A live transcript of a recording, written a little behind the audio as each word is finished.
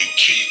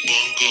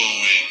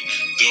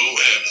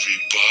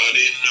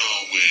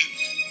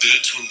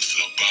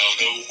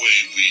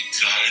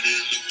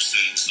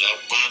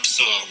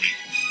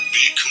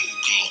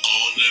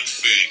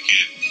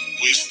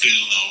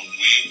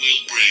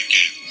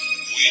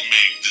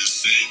make the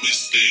same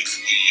mistakes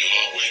we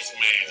always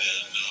made.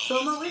 So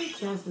on my way to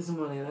class this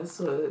morning, I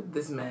saw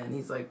this man.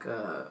 He's like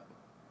a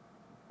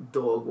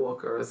dog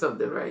walker or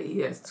something, right? He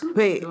has two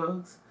big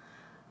dogs.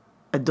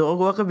 A dog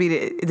walker?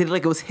 Did it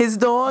like it was his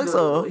dogs?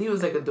 No, or? he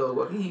was like a dog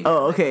walker. He had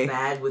okay. Like a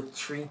bag with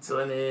treats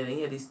on it, and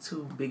he had these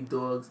two big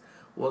dogs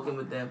walking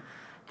with them.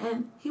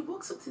 And he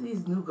walks up to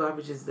these new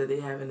garbages that they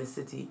have in the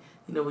city,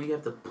 you know, where you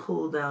have to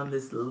pull down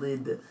this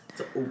lid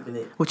to open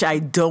it. Which I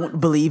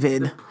don't believe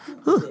in.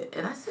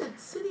 And I said,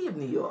 City of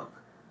New York.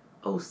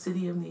 Oh,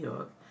 City of New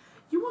York.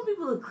 You want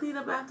people to clean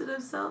up after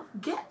themselves?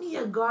 Get me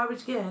a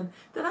garbage can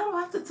that I don't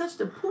have to touch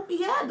the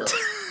poopy handle.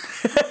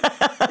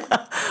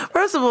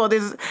 First of all,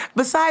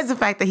 besides the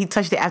fact that he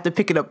touched it after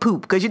picking up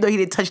poop, because you know he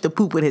didn't touch the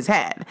poop with his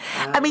hand.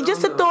 I mean,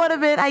 just the thought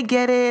of it, I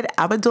get it.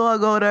 I'm a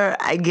dog owner.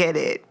 I get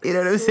it. You know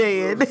what I'm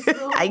saying?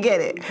 I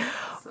get it.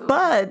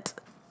 But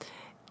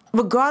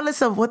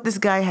regardless of what this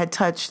guy had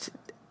touched,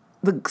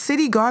 the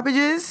city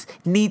garbages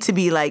need to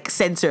be like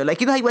censored.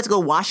 Like, you know how you went to go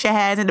wash your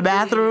hands in the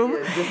bathroom?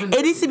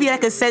 It needs to be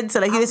like a sensor.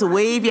 Like, you just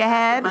wave your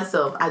hand. I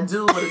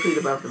do want to clean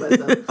up after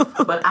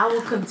myself. But I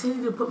will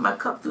continue to put my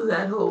cup through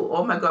that hole,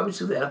 or my garbage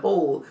through that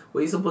hole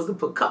where you're supposed to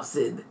put cups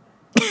in.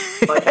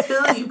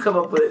 Until you come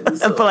up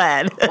with a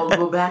plan. Or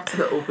go back to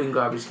the open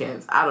garbage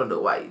cans. I don't know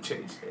why you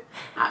changed it.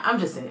 I'm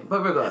just saying.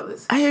 But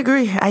regardless. I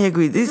agree.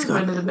 This is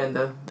Brenda the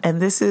Bender.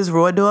 And this is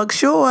Raw Dog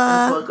Show.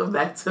 Welcome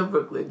back to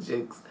Brooklyn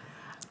Chicks.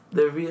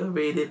 The real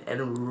rated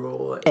and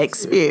raw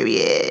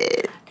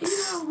experience. And,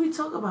 you know, we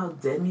talk about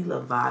Demi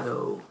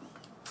Lovato.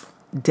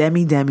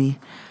 Demi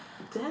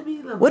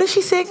Lovato. What does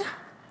she sing?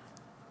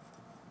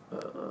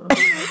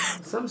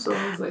 Some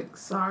songs like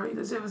 "Sorry."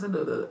 Does she ever say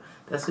no?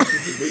 That's what you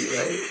do,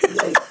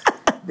 right?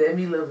 Like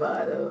Demi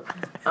Lovato,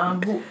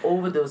 who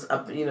overdosed.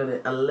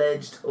 The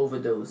alleged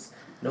overdose.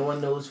 No one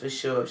knows for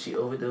sure if she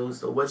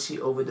overdosed or what she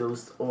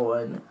overdosed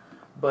on,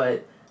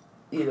 but.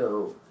 You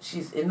know,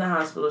 she's in the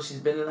hospital.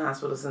 She's been in the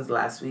hospital since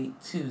last week,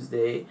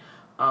 Tuesday,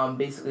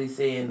 basically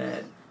saying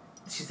that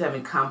she's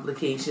having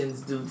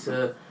complications due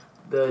to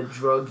the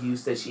drug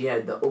use that she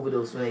had, the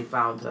overdose when they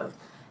found her.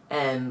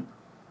 And,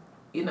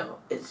 you know,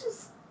 it's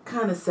just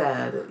kind of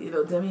sad. You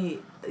know, Demi,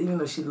 even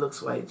though she looks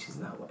white, she's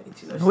not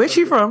white. You know, where's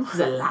she from?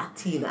 She's a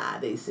Latina,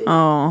 they say.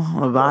 Oh,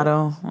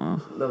 Lovato.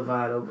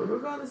 Lovato. But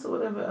regardless of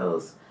whatever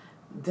else,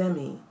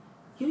 Demi,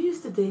 you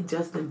used to date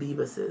Justin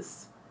Bieber,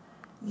 sis.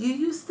 You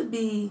used to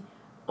be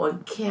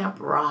on Camp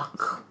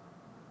Rock.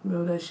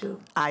 Remember that show?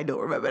 I don't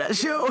remember that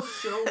show.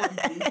 Show on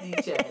Disney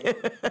Channel.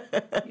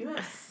 You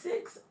have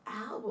 6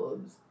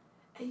 albums,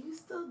 and you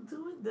still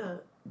doing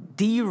the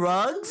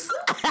D-Rugs?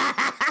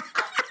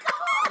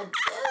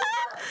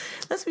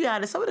 Let's be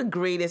honest. Some of the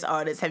greatest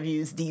artists have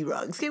used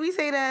D-Rugs. Can we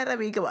say that? I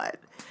mean, come on.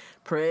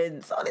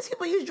 Prince. All these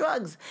people use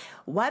drugs.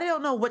 Why they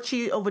don't know what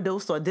she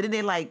overdosed on? Didn't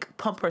they like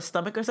pump her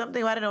stomach or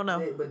something? Why they don't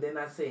know? But they're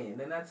not saying.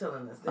 They're not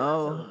telling us.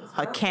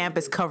 Her camp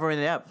is covering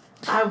it up.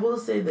 I will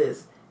say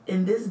this.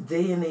 In this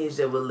day and age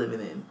that we're living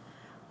in,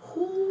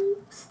 who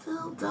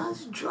still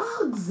does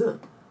drugs?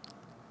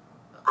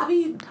 I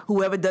mean...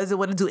 Whoever doesn't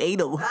want to do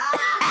anal.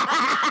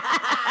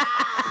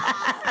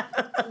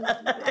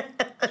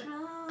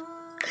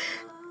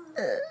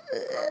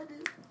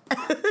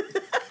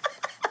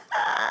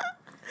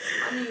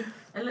 I mean,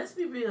 and let's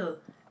be real,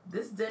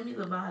 this Demi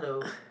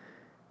Lovato,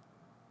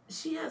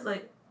 she has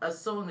like a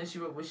song that she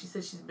wrote where she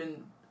said she's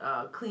been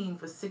clean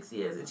for 6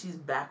 years and she's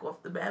back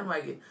off the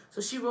bandwagon.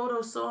 So she wrote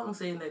her song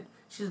saying that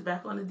she's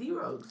back on the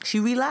D-Rugs. She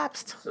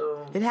relapsed.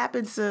 So it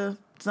happens to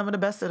some of the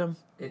best of them.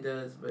 It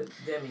does, but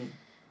Demi,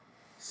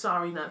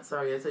 sorry not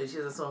sorry. I tell you, she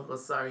has a song called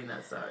Sorry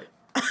Not Sorry.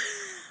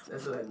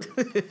 That's what I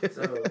mean.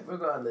 So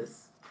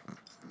regardless,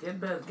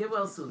 get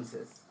well soon,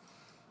 sis.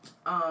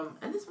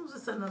 And this was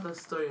just another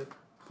story of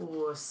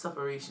poor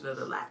sufferation of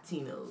the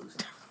Latinos.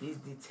 These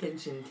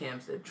detention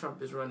camps that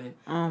Trump is running.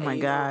 Oh my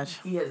gosh.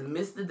 He has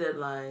missed the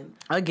deadline.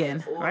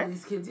 Again, all right?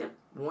 These kids,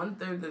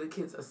 1/3 of the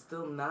kids are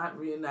still not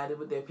reunited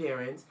with their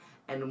parents.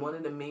 And one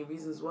of the main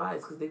reasons why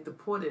is because they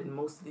deported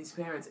most of these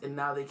parents and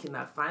now they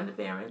cannot find the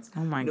parents.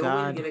 Oh my God. No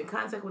way to get in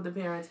contact with the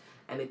parents.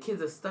 And the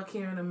kids are stuck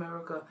here in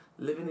America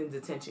living in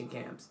detention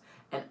camps.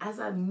 And as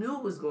I knew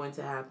was going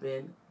to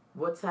happen,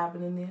 what's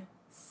happening there?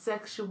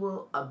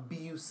 Sexual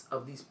abuse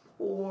of these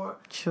poor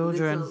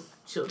children.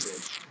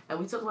 And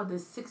we talk about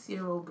this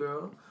 6-year-old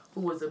girl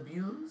who was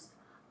abused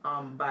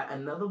by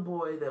another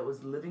boy that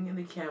was living in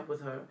the camp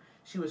with her.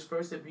 She was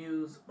first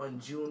abused on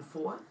June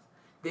 4th.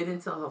 They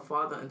didn't tell her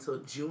father until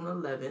June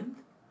 11th.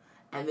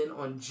 And then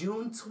on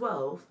June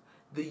 12th,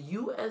 the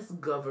U.S.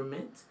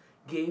 government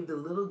gave the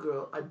little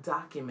girl a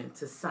document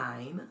to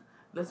sign.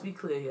 Let's be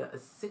clear here. A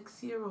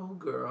 6-year-old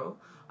girl,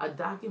 a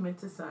document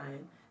to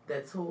sign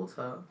that told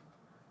her,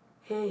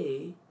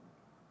 hey,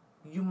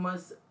 you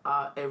must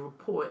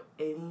report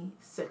any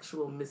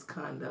sexual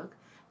misconduct.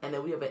 And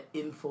then we have an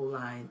info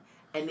line.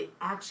 And they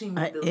actually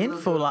made the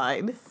info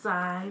line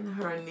sign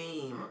her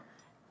name.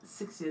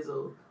 6 years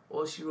old.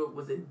 All she wrote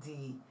was a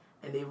D,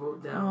 and they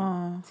wrote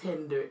down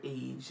tender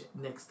age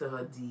next to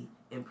her D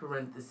in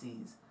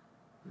parentheses.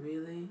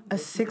 Really? A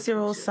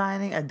 6-year-old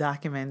signing a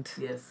document.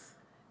 Yes.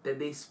 that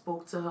they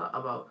spoke to her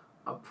about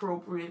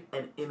appropriate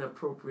and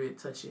inappropriate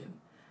touching,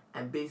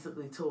 and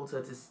basically told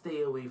her to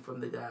stay away from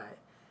the guy.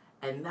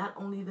 And not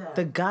only that,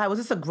 The guy, was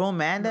this a grown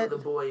man no, that? the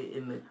boy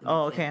in the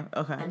Oh, camp.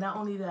 okay. And not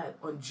only that,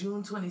 on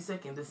June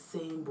 22nd, the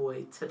same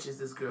boy touches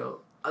this girl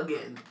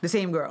again. The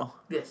same girl.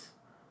 Yes.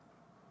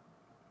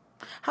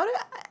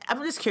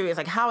 I'm just curious,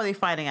 like, how are they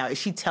finding out? Is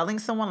she telling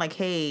someone, like,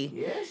 hey,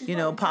 Yeah, she's you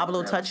know, probably Pablo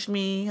telling them. touched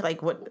me?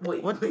 Like, what?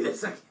 Wait a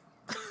second.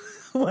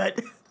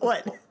 What?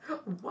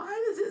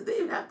 Why does his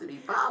name have to be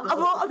Pablo?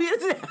 Well, I mean, it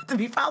doesn't have to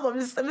be Pablo. I'm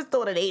just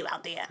throwing a name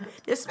out there.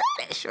 They're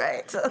Spanish,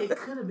 right? So, It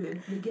could have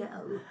been Miguel.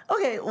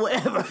 okay,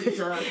 whatever.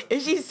 does.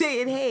 Is she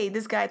saying, hey,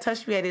 this guy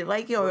touched me, I didn't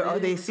like it, or are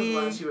they Why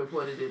seeing? she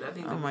reported it? I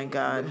think. Oh my the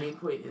God. main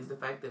point is the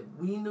fact that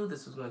we knew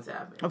this was going to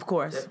happen. Of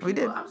course, That we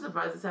did. I'm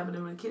surprised it's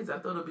happening with kids. I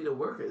thought it'd be the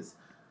workers.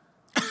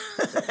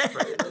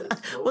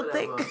 But Well,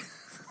 whatever.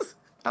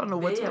 I don't know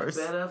what's They worse.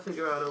 better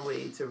figure out a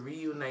way to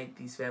reunite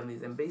these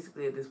families, and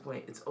basically at this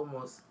point, it's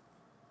almost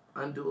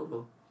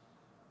undoable.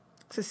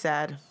 It's just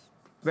sad.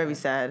 Very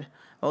sad.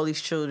 All these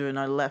children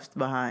are left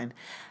behind.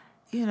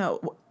 You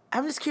know,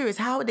 I'm just curious,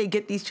 how would they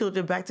get these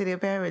children back to their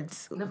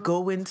parents? Never-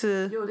 Go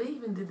into... Yo, they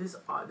even did this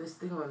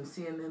thing on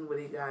CNN where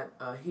they got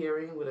a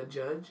hearing with a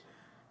judge,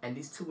 and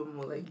these two women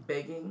were like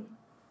begging.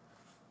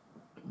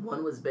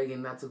 One was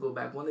begging not to go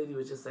back. One lady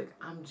was just like,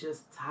 "I'm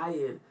just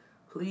tired.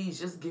 Please,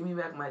 just give me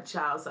back my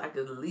child so I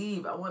can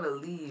leave. I want to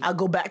leave." I'll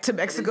go back to And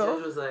the Mexico.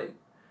 judge was like,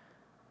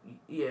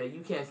 "Yeah,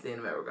 you can't stay in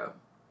America."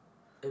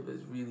 It was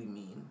really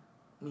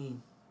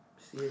mean.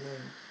 CNN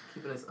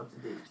keeping us up to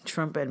date.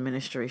 Trump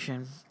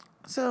administration.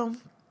 So,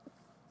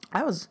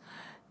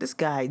 this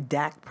guy,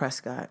 Dak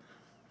Prescott.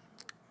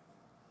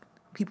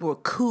 People were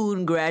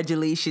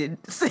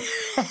congratulations.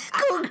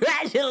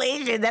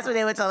 Congratulations. That's what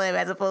they were telling him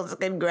as opposed to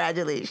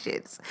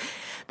congratulations.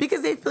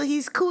 Because they feel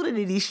he's cooling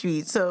in these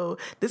streets. So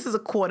this is a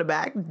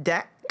quarterback,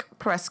 Dak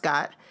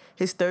Prescott,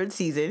 his third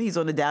season. He's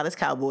on the Dallas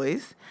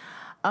Cowboys.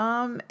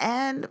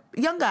 And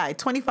young guy,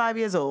 25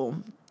 years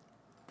old.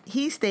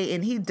 He's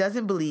stating he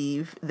doesn't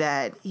believe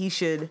that he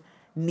should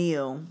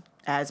kneel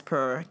as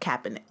per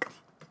Kaepernick.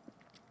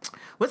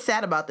 What's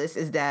sad about this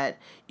is that,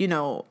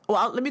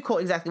 let me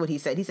quote exactly what he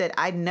said. He said,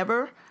 "I'd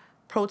never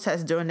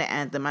protest during the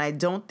anthem, and I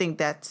don't think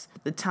that's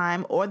the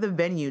time or the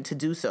venue to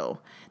do so.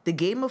 The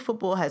game of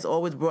football has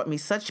always brought me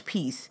such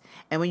peace,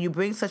 and when you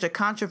bring such a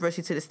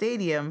controversy to the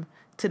stadium,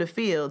 to the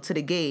field, to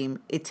the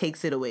game, it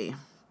takes it away."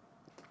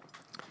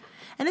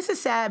 And this is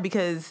sad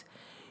because,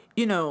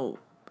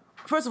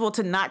 first of all,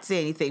 to not say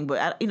anything, but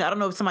I don't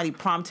know if somebody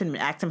prompted him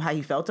and asked him how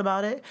he felt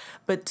about it,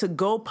 but to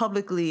go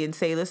publicly and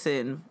say,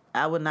 "Listen,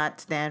 I would not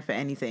stand for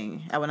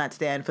anything. I would not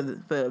stand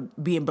for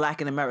being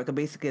black in America,"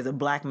 basically as a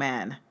black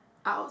man.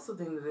 I also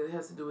think that it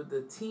has to do with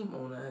the team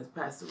owner has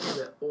passed away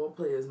that all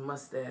players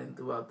must stand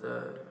throughout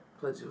the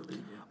Pledge of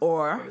Allegiance.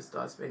 Or the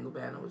Star Spangled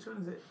Banner. Which one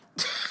is it?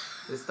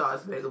 The Star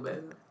Spangled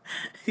Banner.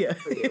 Yeah,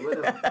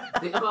 Whatever.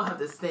 They all have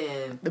to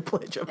stand. the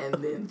Pledge of And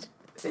then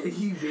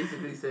he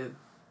basically said,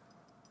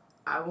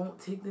 "I won't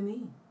take the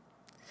knee."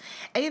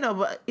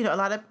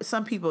 And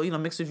some people,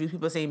 mixed reviews,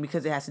 people are saying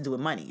because it has to do with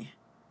money.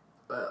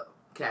 Well,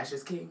 cash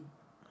is king.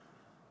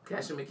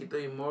 Cash will make you throw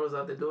your morals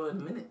out the door in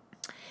a minute.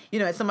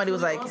 And somebody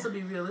was But like, also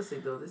be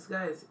realistic though. This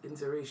guy is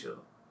interracial.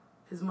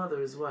 His mother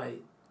is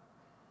white.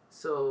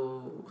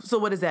 So "So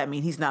what does that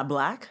mean? He's not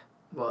black?"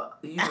 well,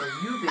 you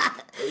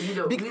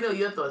think we know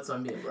your thoughts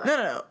on being black.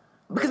 No.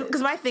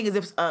 Because my thing is,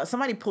 if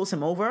somebody pulls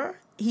him over,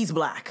 he's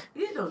black.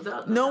 Yeah, no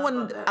doubt. No doubt one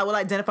about that. I will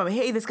identify.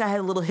 Hey, this guy had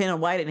a little hint of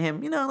white in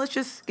him. Let's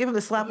just give him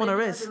the slap on the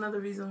Maybe wrist. That's another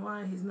reason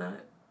why he's not.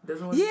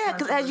 Doesn't want to Yeah, be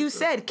because as you controversial.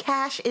 said,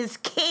 cash is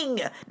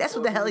king. That's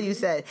what the hell you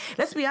said.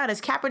 Let's be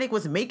honest. Kaepernick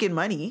was making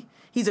money.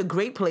 He's a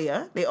great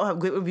player. They all have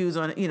great reviews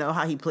on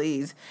how he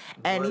plays,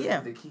 and Money is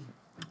yeah, the key.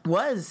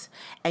 was.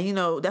 And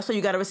that's why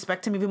you got to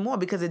respect him even more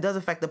because it does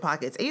affect the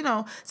pockets.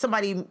 And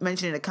somebody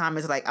mentioned in the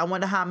comments like, "I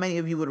wonder how many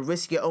of you would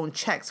risk your own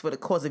checks for the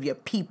cause of your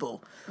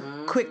people."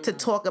 Quick to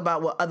talk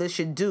about what others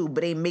should do,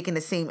 but ain't making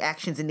the same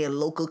actions in their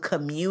local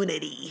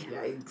community.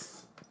 Yikes.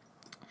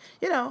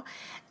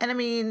 And I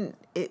mean,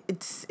 it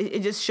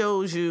just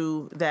shows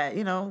you that,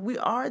 we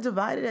are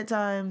divided at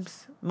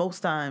times, most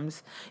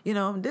times. I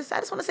just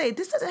want to say,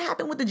 this doesn't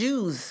happen with the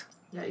Jews.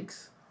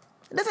 Yikes.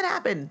 It doesn't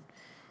happen.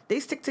 They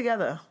stick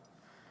together.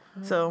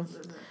 So,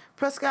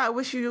 Prescott, I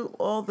wish you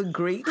all the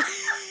great.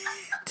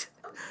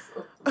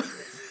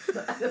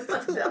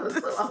 That was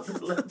so off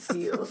the left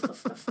field.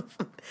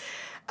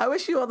 I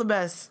wish you all the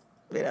best.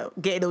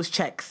 Getting those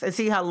checks and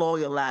see how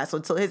long you'll last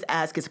until his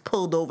ass gets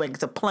pulled over and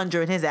gets a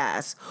plunger in his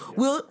ass.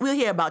 We'll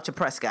hear about you,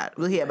 Prescott.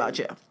 We'll hear about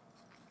you.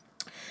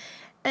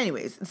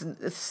 Anyways,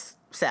 it's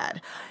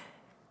sad.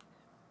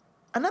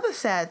 Another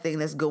sad thing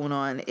that's going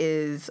on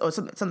is, or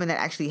something that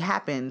actually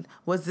happened,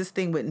 was this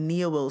thing with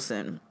Nia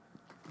Wilson.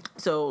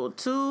 So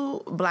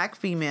 2 black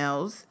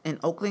females in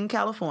Oakland,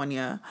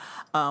 California,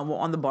 were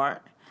on the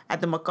BART at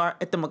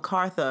the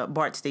MacArthur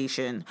BART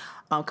station,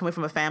 coming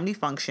from a family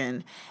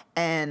function,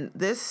 and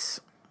this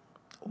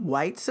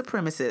white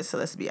supremacist, so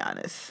let's be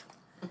honest,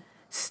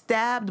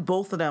 stabbed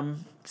both of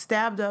them.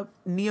 Stabbed up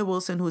Nia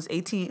Wilson, who was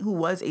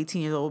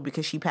 18 years old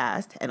because she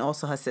passed, and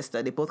also her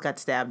sister. They both got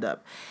stabbed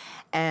up.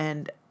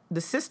 And the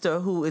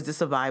sister, who is the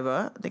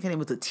survivor, I think her name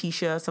was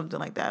Letitia, something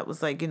like that,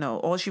 was like,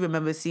 all she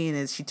remembers seeing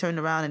is she turned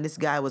around and this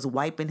guy was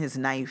wiping his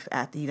knife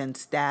after he done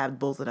stabbed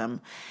both of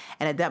them.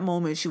 And at that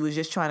moment, she was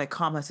just trying to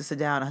calm her sister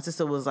down. Her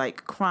sister was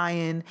like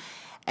crying,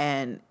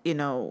 and,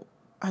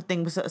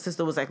 her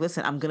sister was like,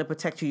 listen, I'm going to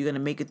protect you. You're going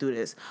to make it through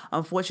this.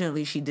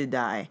 Unfortunately, she did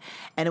die.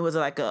 And it was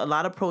like a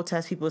lot of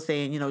protests, people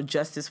saying,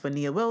 justice for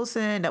Nia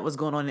Wilson, that was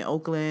going on in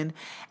Oakland.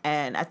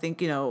 And I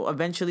think,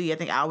 eventually,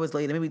 hours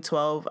later, maybe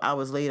 12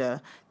 hours later,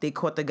 they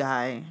caught the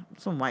guy,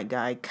 some white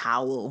guy,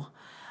 Cowell,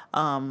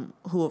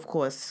 who, of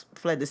course,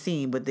 fled the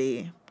scene, but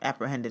they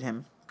apprehended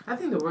him. I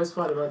think the worst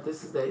part about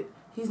this is that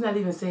he's not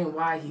even saying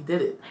why he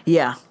did it.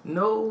 Yeah.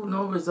 No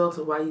results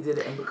of why he did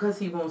it. And because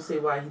he won't say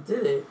why he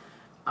did it,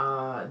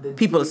 the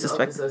people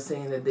officers are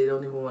saying that they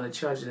don't even want to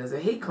charge it as a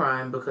hate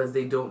crime because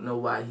they don't know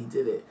why he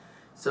did it.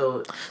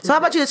 So how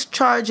about you just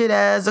charge it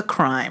as a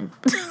crime?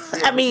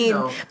 I mean,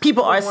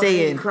 people are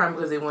saying hate crime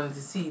because they wanted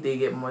to see they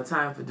get more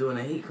time for doing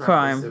a hate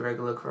crime versus a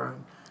regular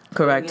crime.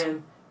 Correct. But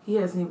again, he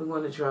hasn't even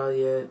gone to trial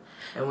yet,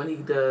 and when he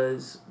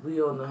does,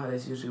 we all know how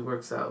this usually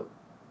works out.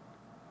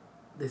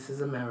 This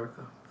is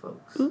America,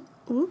 folks.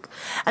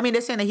 I mean,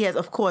 they're saying that he has,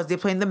 of course, they're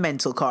playing the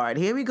mental card.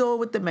 Here we go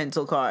with the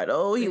mental card.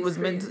 Oh, he was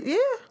mental. Yeah.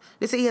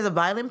 They say he has a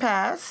violent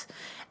past,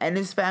 and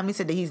his family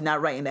said that he's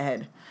not right in the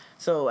head.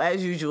 So,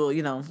 as usual,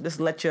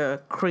 just let your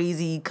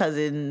crazy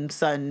cousin,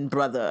 son,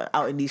 brother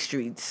out in these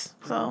streets.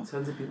 So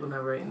tons of people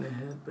not right in the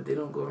head, but they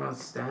don't go around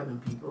stabbing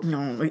people.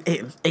 No,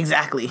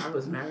 exactly. I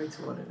was married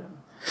to one of them.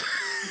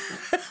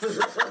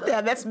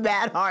 Yeah, that's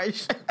mad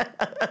harsh.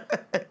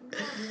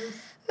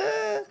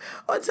 I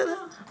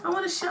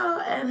want to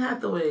shout out Anne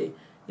Hathaway.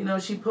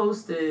 She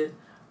posted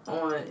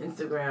on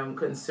Instagram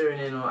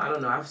concerning, or I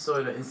don't know, I saw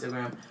it on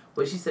Instagram,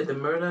 where she said the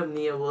murder of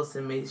Nia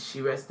Wilson may she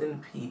rest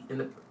in peace,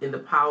 in the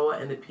power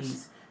and the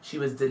peace she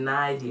was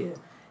denied here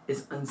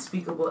is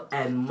unspeakable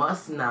and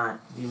must not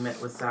be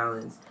met with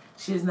silence.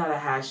 She is not a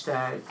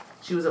hashtag.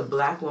 She was a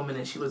black woman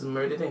and she was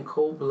murdered in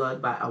cold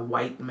blood by a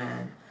white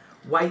man.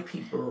 White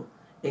people,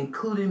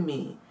 including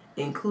me,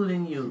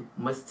 including you,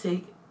 must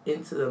take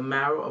into the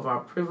marrow of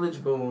our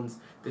privileged bones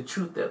the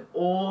truth that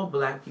all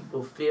black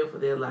people fear for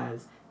their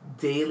lives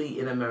daily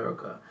in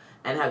America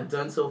and have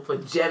done so for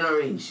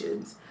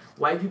generations.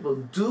 White people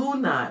do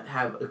not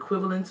have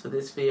equivalents for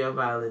this fear of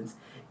violence.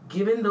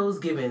 Given those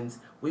givens,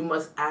 we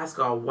must ask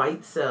our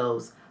white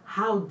selves,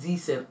 how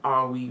decent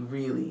are we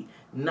really?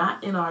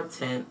 Not in our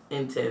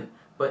intent,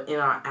 but in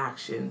our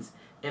actions,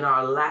 in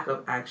our lack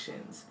of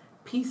actions.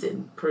 Peace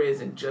and prayers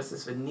and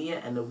justice for Nia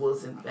and the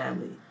Wilson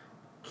family.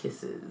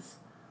 Kisses.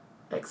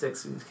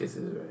 XX means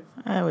kisses, right?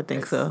 I would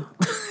think so.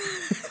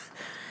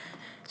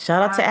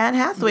 Shout out to Anne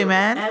Hathaway,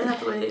 man. Anne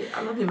Hathaway,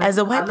 I love you, man. As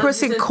a white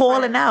person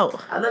calling out.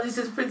 I love you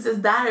since Princess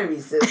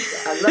Diaries,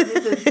 sis. I love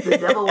you since The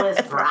Devil Wears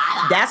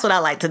Prada. That's what I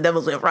like, The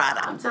Devil Wears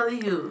Prada. I'm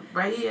telling you,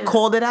 right here.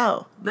 Called it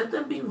out. Let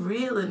them be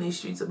real in these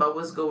streets about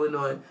what's going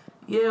on.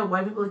 Yeah,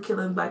 white people are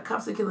killing black,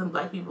 cops are killing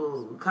black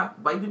people,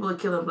 white people are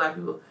killing black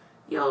people.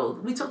 Yo,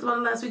 we talked about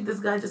it last week. This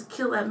guy just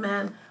killed that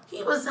man.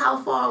 He was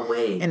how far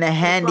away? In a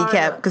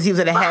handicap, because he was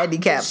in a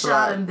handicap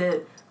slot. Shot him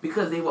dead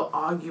because they were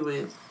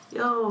arguing.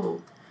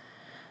 Yo,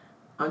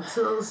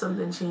 until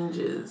something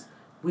changes,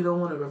 we don't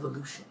want a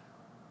revolution.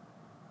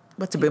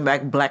 But to bring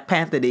back Black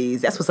Panther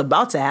days, that's what's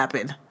about to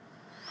happen.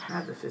 I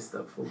had to fist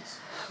up, folks.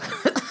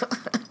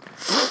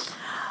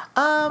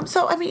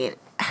 So, I mean,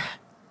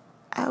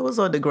 I was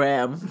on the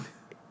gram.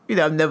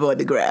 I'm never on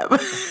the gram.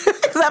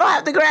 Because I don't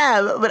have the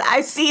gram, but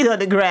I see it on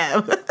the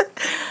gram.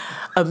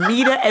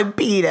 Amina and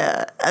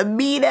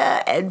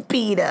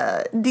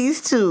Peter.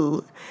 These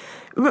two.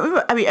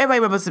 Everybody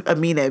remembers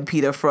Amina and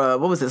Peter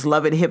from, what was this,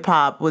 Love and Hip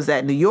Hop? Was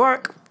that New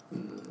York?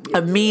 Yes.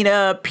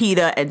 Amina,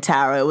 Peter, and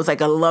Tara. It was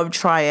like a love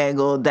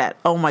triangle that,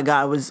 oh my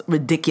God, was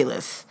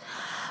ridiculous.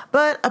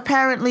 But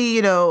apparently,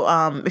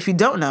 if you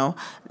don't know,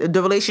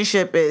 the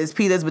relationship is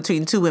Peter's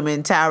between two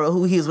women, Tara,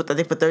 who he was with, I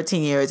think, for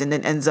 13 years, and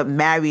then ends up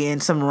marrying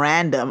some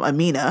random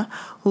Amina,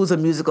 who's a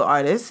musical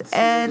artist.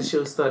 And the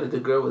show started, the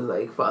girl was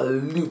like for a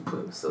loop.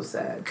 It was so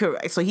sad.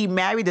 Correct. So he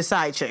married the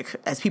side chick,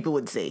 as people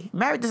would say.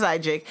 Married the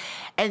side chick.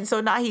 And so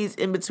now he's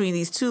in between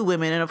these two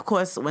women. And of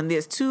course, when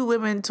there's two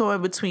women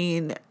torn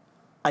between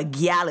a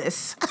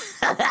Gallus.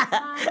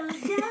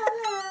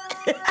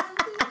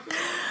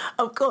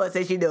 Of course,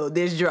 as you know,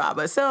 there's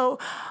drama. So,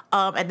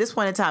 at this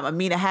point in time,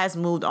 Amina has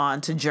moved on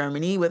to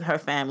Germany with her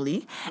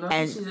family. No,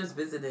 and she's just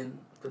visiting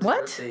for the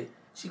what? birthday.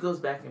 She goes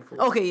back and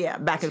forth. Okay, yeah,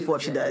 back and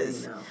forth she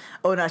does.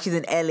 Oh, no, she's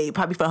in LA,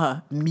 probably for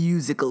her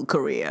musical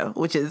career,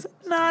 which is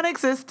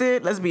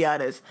non-existent, let's be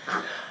honest.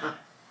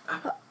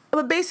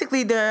 But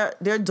basically, their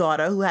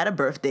daughter, who had a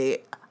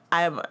birthday,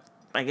 I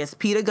guess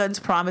Peter Gunn's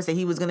promised that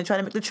he was going to try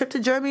to make the trip to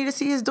Germany to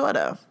see his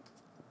daughter.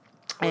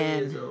 4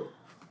 years old.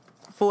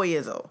 4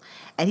 years old.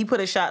 And he put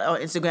a shot on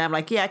Instagram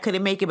like, yeah, I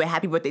couldn't make it, but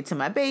happy birthday to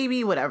my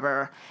baby,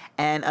 whatever.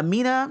 And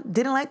Amina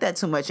didn't like that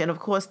too much and, of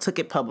course, took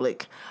it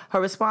public.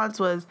 Her response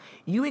was,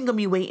 you ain't going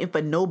to be waiting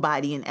for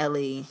nobody in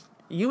L.A.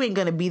 You ain't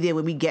going to be there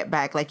when we get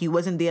back like you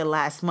wasn't there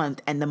last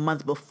month and the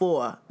month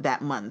before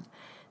that month.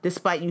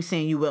 Despite you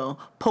saying you will,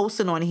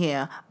 posting on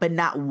here, but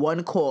not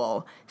one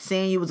call,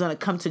 saying you was going to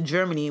come to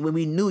Germany when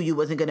we knew you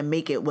wasn't going to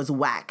make it was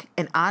whack.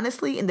 And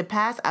honestly, in the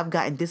past, I've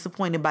gotten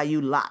disappointed by you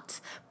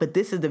lots. But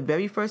this is the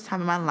very first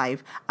time in my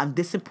life I'm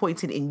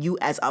disappointed in you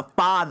as a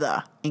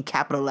father, in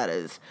capital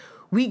letters.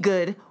 We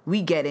good,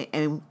 we get it,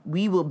 and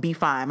we will be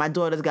fine. My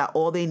daughters got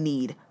all they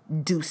need.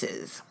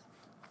 Deuces.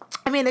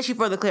 I mean, as she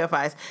further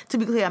clarifies, to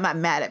be clear, I'm not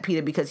mad at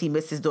Peter because he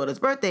missed his daughter's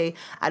birthday.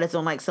 I just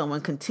don't like someone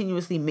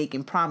continuously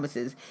making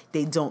promises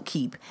they don't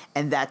keep,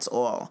 and that's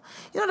all.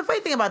 You know, the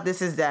funny thing about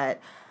this is that,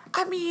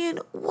 I mean,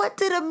 what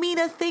did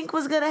Amina think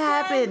was going to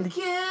happen? 10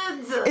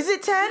 kids. Is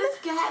it 10? This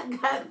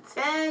cat got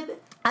 10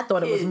 I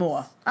thought kids. it was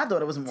more.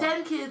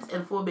 10 kids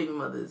and 4 baby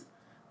mothers.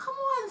 Come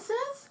on,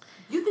 sis.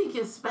 You think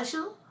you're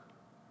special?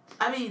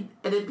 I mean,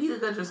 and then Peter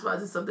Gunn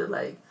responds to something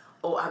like,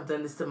 oh, I've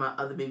done this to my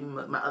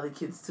other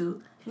kids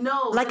too.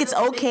 No. Like it's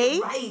okay?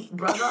 Right,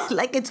 brother.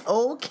 Like it's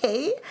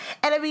okay?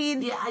 And I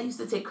mean... Yeah, I used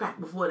to take crack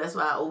before. That's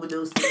why I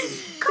overdosed.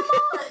 Come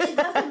on. It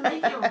doesn't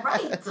make it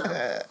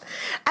right.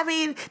 I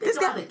mean, this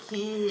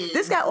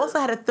guy also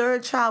had a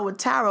third child with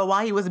Tara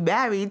while he was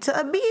married to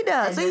Amina.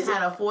 And so he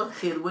had a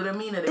fourth kid with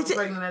Amina. They were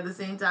pregnant at the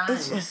same time.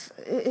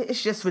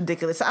 It's just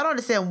ridiculous. I don't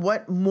understand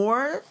what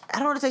more. I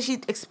don't understand. She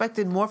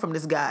expected more from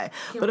this guy.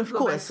 But of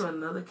course, go back to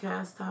another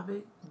cast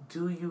topic.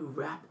 Do you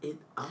wrap it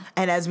up?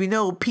 And as we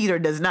know, Peter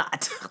does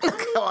not. Come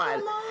on.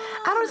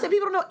 I don't understand.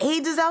 People don't know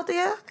AIDS is out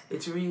there.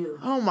 It's real.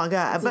 Oh my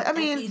God. It's but I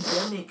mean,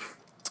 epidemic.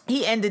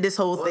 He ended this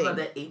whole thing. What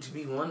about that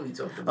HV1 we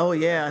talked about? Oh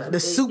yeah, the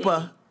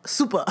super. It's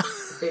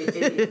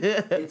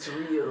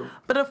real.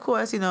 But of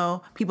course, you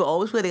know, people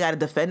always feel they got to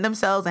defend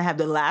themselves and have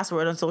the last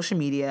word on social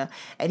media.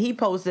 And he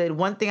posted,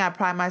 one thing I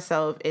pride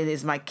myself in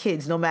is my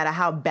kids. No matter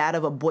how bad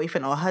of a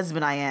boyfriend or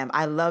husband I am,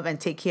 I love and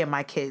take care of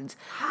my kids.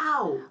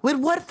 How? With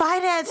what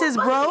finances,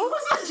 bro?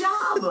 What's your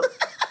job?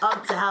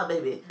 Uptown,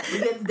 baby. We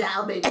get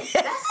down, baby.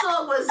 That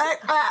song was...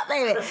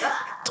 baby,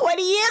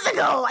 20 years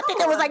ago. I think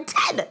it was like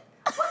 10.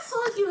 What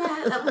song you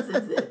had ever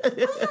since then? What are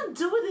you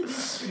doing in these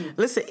streets?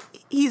 Listen,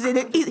 he's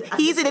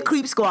in a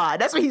creep squad.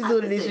 That's what he's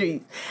doing in these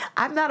streets.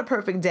 I'm not a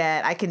perfect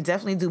dad. I can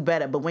definitely do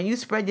better. But when you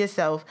spread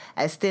yourself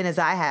as thin as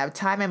I have,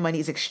 time and money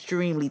is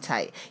extremely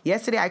tight.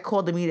 Yesterday, I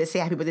called the media to say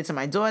happy birthday to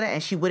my daughter,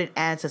 and she wouldn't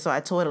answer. So I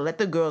told her to let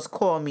the girls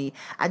call me.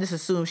 I just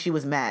assumed she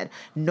was mad.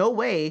 No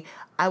way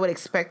I would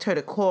expect her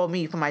to call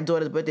me for my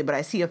daughter's birthday, but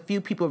I see a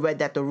few people read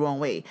that the wrong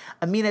way.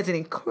 Amina's an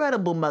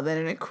incredible mother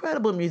and an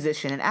incredible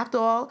musician, and after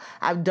all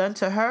I've done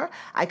to her,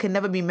 I can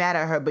never be mad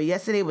at her, but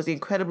yesterday was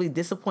incredibly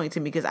disappointing to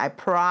me because I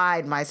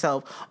pride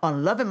myself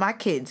on loving my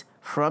kids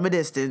from a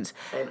distance.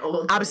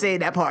 I'm saying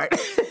that part.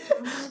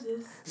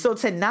 So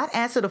to not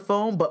answer the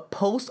phone but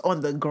post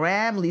on the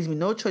gram leaves me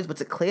no choice but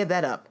to clear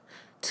that up.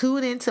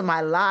 Tune into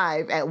my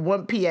live at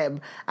 1 p.m.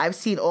 I've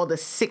seen all the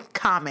sick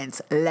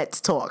comments.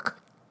 Let's talk.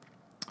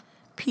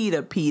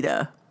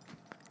 Peter.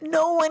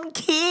 No one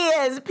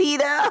cares,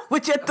 Peter,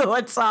 what your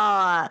thoughts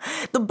are.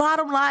 The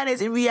bottom line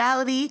is, in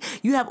reality,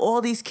 you have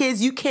all these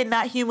kids. You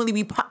cannot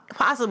humanly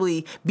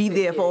possibly be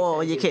there for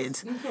all your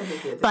kids.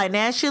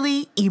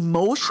 Financially,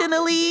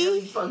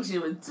 emotionally.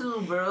 Function with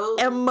two, bro.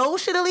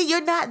 Emotionally,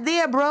 you're not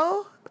there,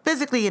 bro.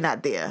 Physically, you're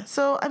not there.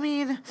 So, I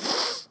mean,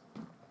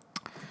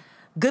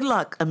 good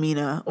luck,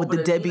 Amina, with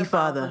the deadbeat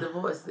father. For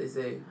divorce, they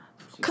say.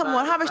 Come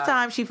on, how much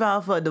time she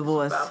filed for a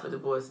divorce? She filed for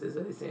divorce.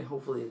 They're saying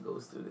hopefully it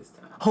goes through this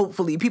time.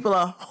 Hopefully. People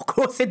are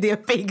crossing their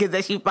fingers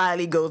that she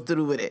finally goes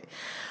through with it.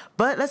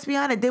 But let's be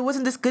honest, there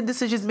wasn't this good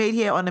decisions made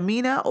here on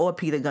Amina or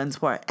Peter Gunn's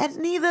part. And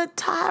neither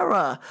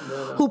Tyra,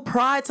 who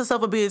prides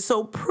herself on being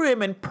so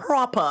prim and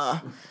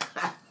proper.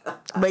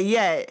 But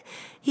yet,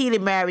 he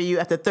didn't marry you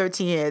after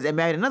 13 years and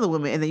married another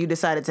woman, and then you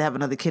decided to have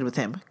another kid with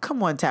him.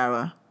 Come on,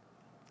 Tyra.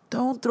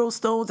 Don't throw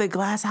stones at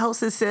glass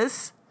houses,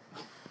 sis.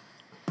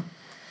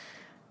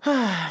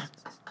 On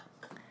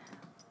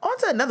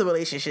to another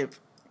relationship.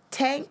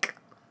 Tank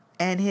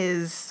and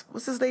his,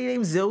 what's his lady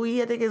name?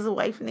 Zoe, I think his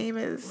wife's name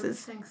is. What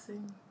does Tank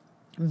sing?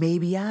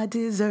 Maybe I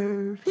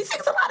Deserve. He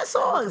sings a lot of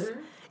songs.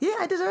 Yeah,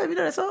 I Deserve. You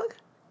know that song?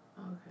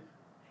 Okay.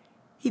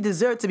 He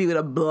deserved to be with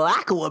a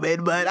black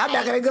woman, but I'm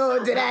not going to go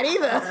into that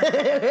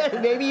either.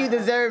 Maybe you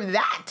deserve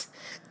that,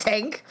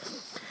 Tank.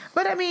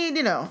 But I mean,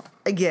 you know,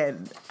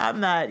 again,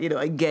 I'm not,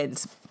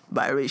 against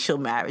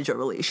biracial marriage or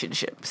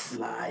relationships.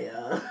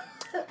 Liar.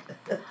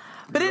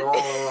 But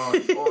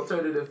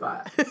Alternative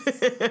facts.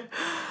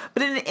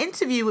 But in an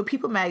interview with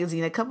People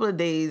Magazine a couple of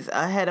days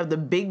ahead of the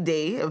big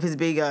day of his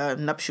big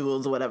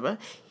nuptials or whatever,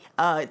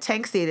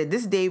 Tank stated,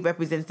 this day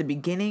represents the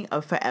beginning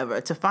of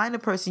forever. To find a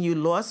person you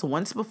lost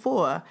once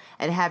before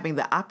and having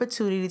the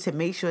opportunity to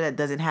make sure that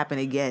doesn't happen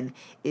again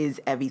is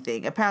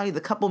everything. Apparently,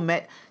 the couple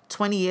met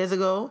 20 years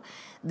ago.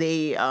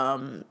 They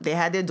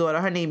had their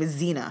daughter. Her name is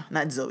Zena,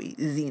 not Zoe,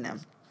 Zena.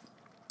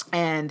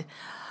 And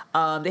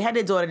They had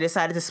their daughter,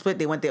 decided to split.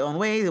 They went their own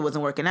ways. It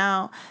wasn't working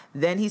out.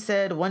 Then he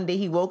said one day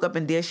he woke up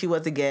and there she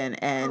was again.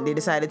 And they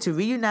decided to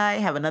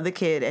reunite, have another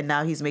kid. And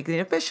now he's making it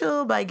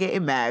official by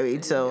getting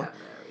married. So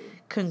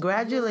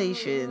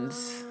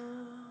congratulations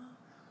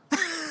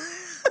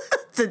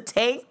to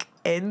Tank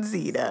and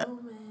Zeta.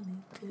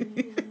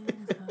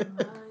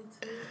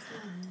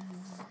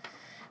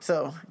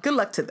 So good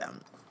luck to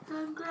them.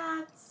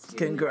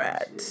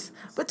 Congrats.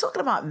 But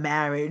talking about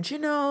marriage,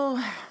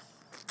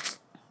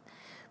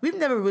 we've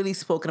never really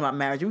spoken about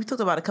marriage. We've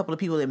talked about a couple of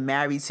people in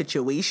married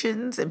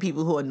situations and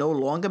people who are no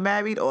longer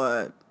married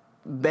or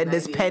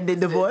Bender's pending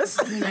divorce.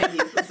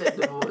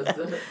 98%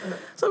 divorce.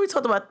 So we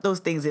talked about those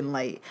things in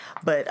light.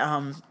 But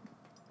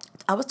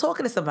I was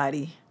talking to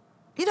somebody.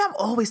 I'm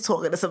always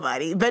talking to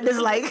somebody. Bender's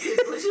like...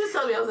 When she was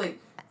telling me, I was like,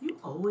 you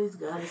always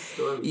got a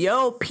story.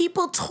 Yo,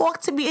 people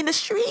talk to me in the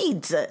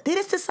streets. They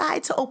just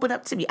decide to open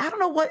up to me. I don't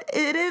know what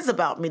it is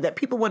about me that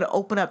people want to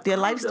open up their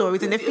life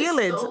stories and their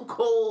feelings. It's so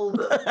cold.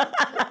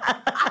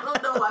 I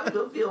don't know why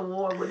people feel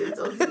warm when they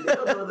talk to you. They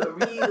don't know the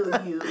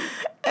real you.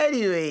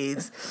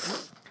 Anyways,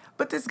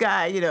 but this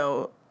guy, he's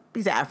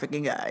an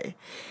African guy.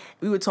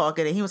 We were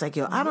talking and he was like,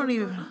 yo, I don't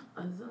even...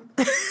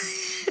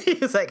 He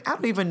was like, I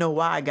don't even know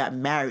why I got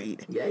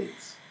married.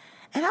 Yikes.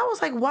 And I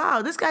was like,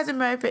 wow, this guy's been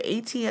married for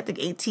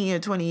 18 or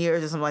 20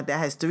 years or something like that.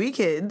 Has 3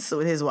 kids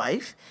with his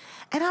wife.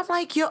 And I'm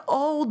like, you're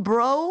old,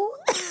 bro.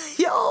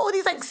 You're old.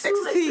 He's like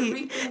 60.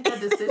 Rethink that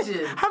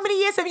decision. How many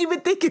years have you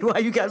been thinking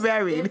while you got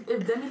married?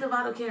 If Demi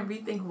Lovato can't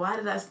rethink, why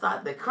did I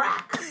start the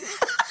crack?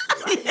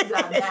 Why you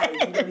got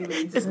married? You don't even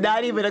need to it's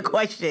not even a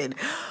question.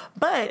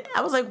 But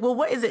I was like, well,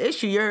 what is the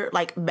issue? You're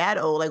like mad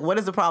old. Like, what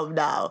is the problem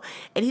now?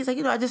 And he's like,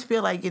 I just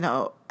feel like,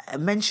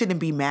 men shouldn't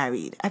be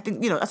married. I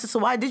think, I said, so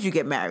why did you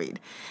get married?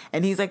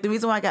 And he's like, the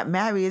reason why I got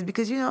married is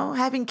because,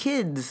 having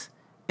kids.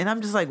 And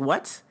I'm just like,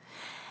 what?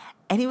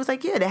 And he was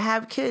like, yeah, to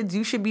have kids,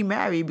 you should be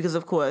married because,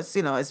 of course,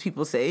 as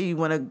people say, you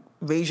want to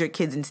raise your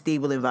kids in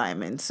stable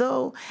environments.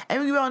 So,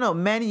 and we all know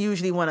men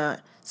usually want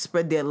to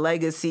spread their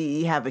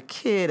legacy, have a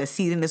kid, a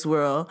seed in this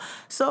world.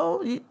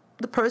 So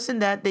the person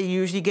that they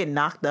usually get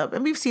knocked up,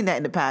 and we've seen that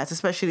in the past,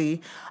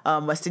 especially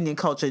West Indian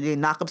culture, they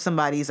knock up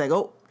somebody, it's like,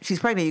 oh, she's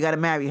pregnant, you got to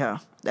marry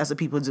her. That's what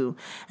people do.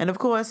 And of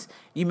course,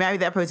 you marry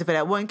that person for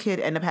that one kid,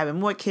 end up having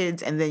more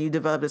kids, and then you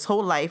develop this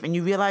whole life, and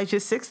you realize you're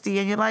 60,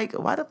 and you're like,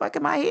 why the fuck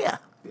am I here?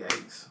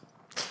 Yikes.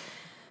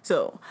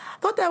 So I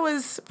thought that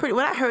was pretty,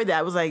 when I heard that,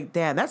 I was like,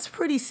 damn, that's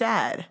pretty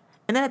sad.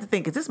 And then I had to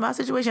think, is this my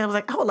situation? I was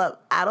like, hold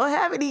up, I don't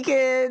have any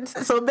kids.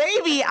 So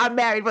maybe I'm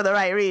married for the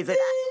right reason.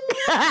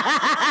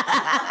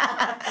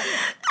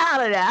 I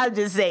don't know, I'm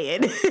just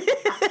saying.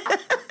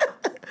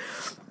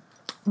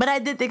 But I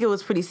did think it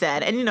was pretty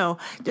sad. And,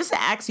 just to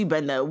ask you,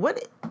 Brenda,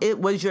 what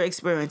was your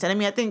experience?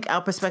 And I think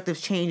our perspectives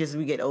change as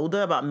we get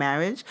older about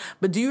marriage.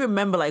 But do you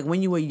remember,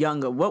 when you were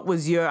younger, what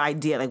was your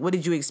idea? What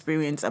did you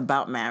experience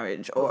about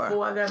marriage? Or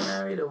before I got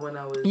married or when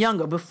I was...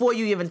 Younger, before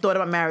you even thought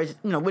about marriage,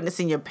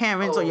 witnessing your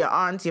parents or your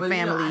aunts, your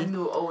family. I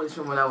knew always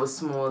from when I was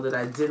small that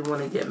I did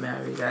want to get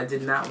married. I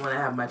did not want to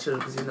have my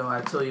children because,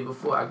 I told you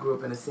before, I grew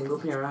up in a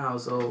single-parent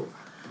household.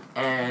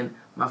 And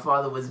my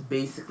father was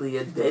basically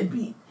a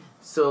deadbeat.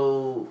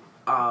 So...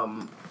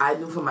 I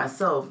knew for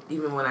myself,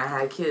 even when I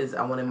had kids,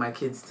 I wanted my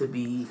kids to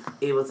be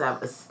able to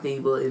have a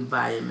stable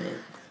environment.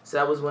 So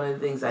that was one of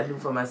the things I knew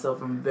for myself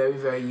from very,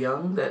 very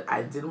young, that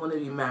I didn't want to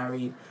be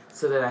married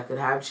so that I could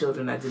have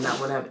children. I did not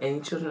want to have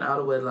any children out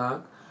of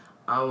wedlock.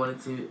 I wanted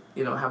to,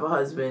 have a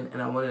husband,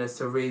 and I wanted us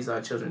to raise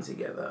our children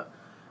together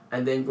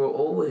and then grow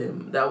old with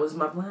him. That was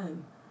my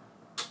plan.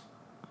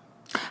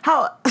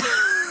 How...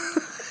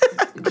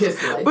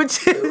 Just like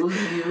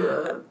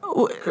curveball.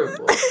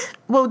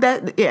 Well,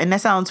 and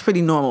that sounds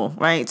pretty normal,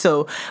 right?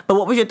 So, but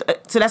what was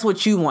so that's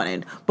what you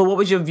wanted. But what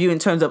was your view in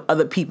terms of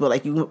other people?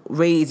 Like you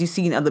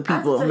seen other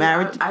people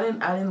married? I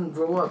didn't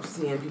grow up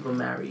seeing people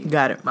married.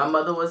 Got it. My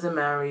mother wasn't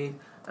married,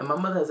 and my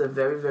mother has a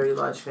very, very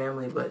large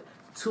family, but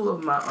 2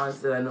 of my aunts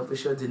that I know for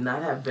sure did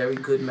not have very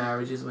good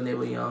marriages when they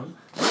were young.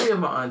 3 of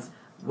my aunts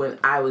when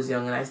I was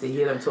young, and I used to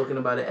hear them talking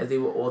about it as they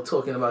were all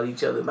talking about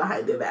each other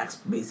behind their backs,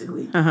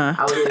 basically. Uh-huh.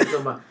 I would hear them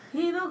talking about,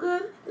 he ain't no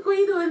good. Look what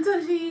you doing,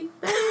 Tushy?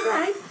 That ain't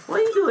right. What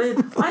you doing?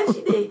 Why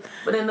she did?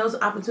 But in those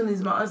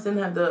opportunities, my aunts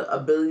didn't have the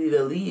ability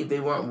to leave. They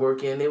weren't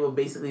working. They were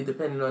basically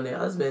dependent on their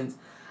husbands.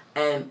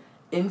 And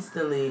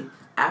instantly,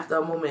 after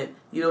a moment,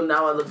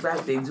 now I look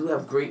back, they do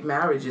have great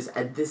marriages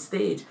at this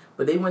stage,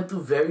 but they went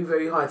through very,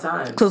 very hard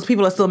times. Those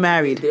people are still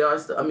married. They are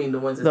still, the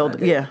ones that not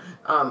dead. Yeah.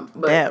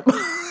 But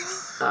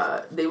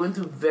they went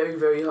through very,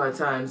 very hard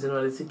times in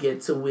order to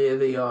get to where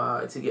they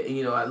are. To get,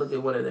 I look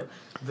at one of them,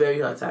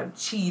 very hard time,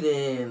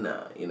 cheating,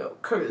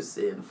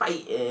 cursing,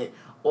 fighting,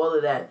 all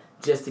of that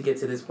just to get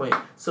to this point.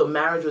 So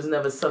marriage was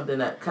never something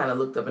that kind of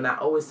looked up. And I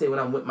always say when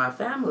I'm with my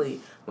family,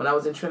 when I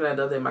was in Trinidad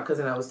the other day, my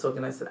cousin and I was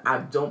talking, I said, I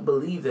don't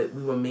believe that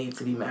we were made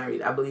to be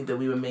married. I believe that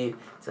we were made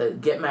to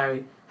get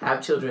married,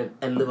 have children,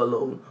 and live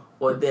alone.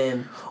 Or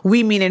then...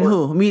 We meaning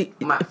who?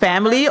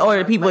 Family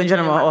or people in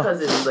general? My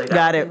cousins.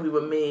 Got it. We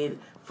were made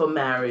for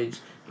marriage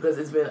because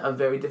it's been a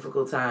very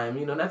difficult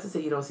time. Not to say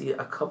you don't see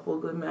a couple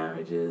good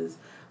marriages,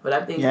 But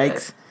I think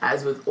that,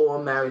 as with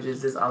all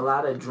marriages, there's a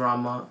lot of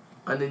drama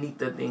underneath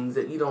the things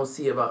that you don't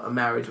see about a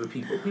marriage with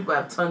people. People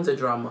have tons of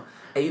drama,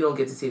 and you don't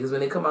get to see it. Because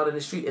when they come out in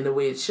the street in the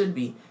way it should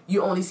be,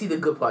 you only see the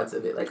good parts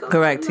of it. Like,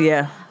 correct,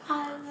 yeah.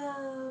 I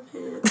love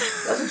him.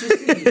 That's what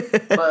you see.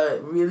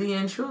 But really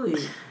and truly,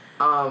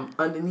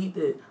 underneath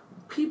it,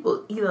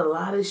 people eat a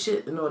lot of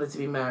shit in order to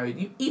be married.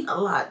 You eat a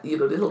lot. You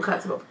know, the whole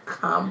concept of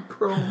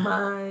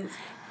compromise.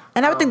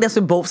 And I would think that's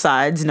with both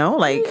sides, no?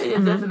 Like, yeah,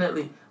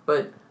 definitely.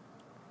 But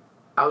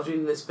I was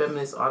reading this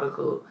feminist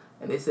article,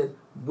 and they said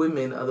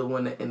women are the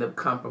one that end up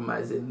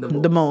compromising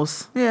the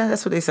most. Yeah,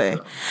 that's what they say.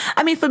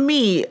 I mean, for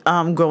me,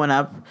 growing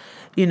up,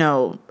 you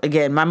know,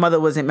 again, my mother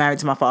wasn't married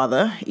to my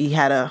father. He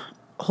had a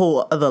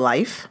whole other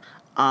life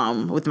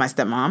with my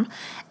stepmom.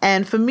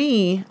 And for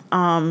me,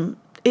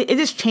 it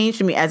just changed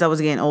for me as I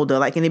was getting older.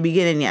 Like, in the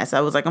beginning, yes,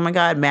 I was like, oh my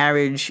God,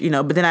 marriage, you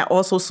know. But then I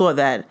also saw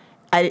that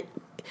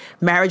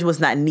marriage was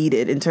not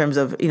needed in terms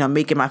of, you know,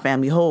 making my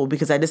family whole,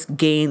 because I just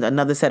gained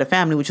another set of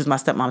family, which is my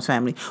stepmom's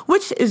family,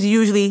 which is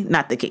usually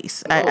not the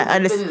case. I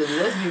let's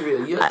be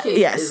real. Your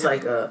case is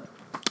like a...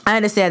 I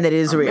understand that it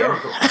is rare.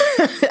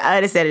 I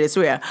understand it is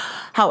rare.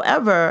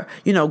 However,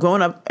 you know,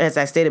 growing up, as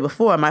I stated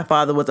before, my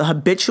father was a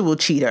habitual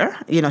cheater.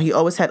 You know, he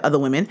always had other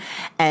women,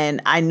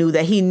 and I knew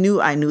that he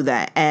knew I knew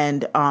that.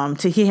 And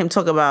to hear him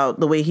talk about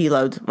the way he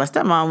loved my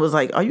stepmom was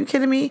like, are you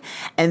kidding me?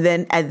 And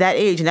then at that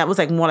age, and that was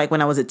like more like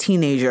when I was a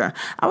teenager,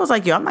 I was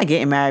like, yo, I'm not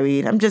getting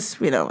married. I'm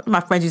just, you know, my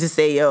friends used to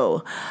say,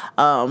 yo,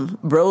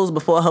 bros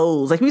before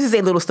hoes. Like, we used to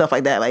say little stuff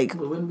like that. Like,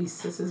 we wouldn't be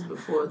sisters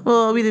before.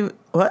 Well, we did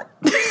what?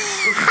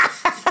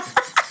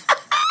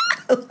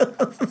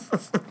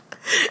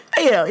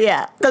 You know,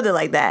 yeah, something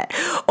like that.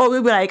 Or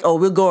we'd be like, oh,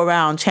 we'll go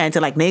around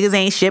chanting like niggas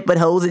ain't shit but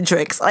hoes and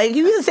tricks. Like,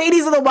 you used to say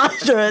these little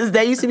mantras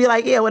that used to be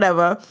like, yeah,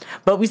 whatever,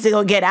 but we still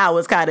gonna get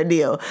ours kind of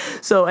deal.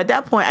 So at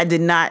that point, I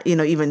did not, you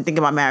know, even think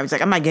about marriage.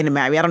 Like, I'm not getting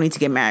married. I don't need to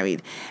get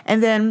married.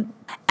 And then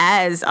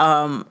as,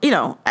 you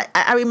know,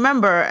 I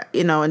remember,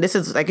 you know, and this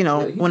is like, you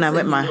know, when I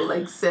went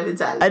like 7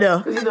 times. I know.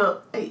 Because, you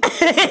know,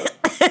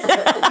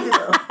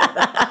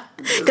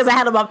 because I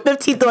had about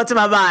 15 thoughts in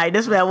my mind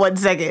just for that 1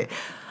 second.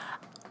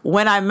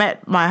 When I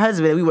met my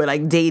husband, we were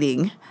like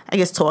dating, I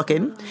guess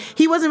talking.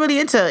 He wasn't really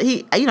into,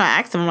 you know, I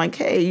asked him, like,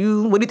 hey,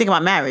 what do you think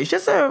about marriage?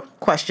 Just a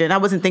question. I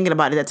wasn't thinking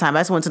about it at that time. I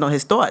just wanted to know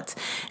his thoughts.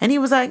 And he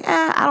was like,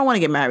 I don't want to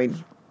get married.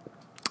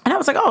 And I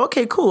was like, oh,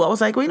 okay, cool. I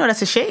was like, well, you know,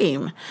 that's a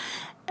shame.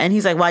 And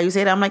he's like, why you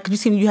say that? I'm like,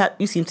 because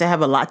you seem to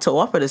have a lot to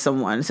offer to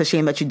someone. It's a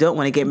shame that you don't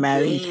want to get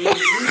married.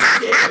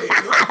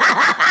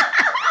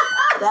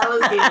 That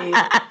was game.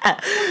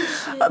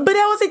 But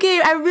that was a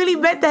game. I really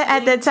meant that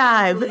at that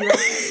time.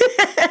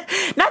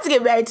 Not to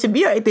get married to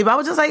me or anything, but I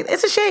was just like,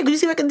 it's a shame because you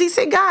seem like a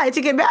decent guy to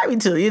get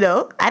married to, you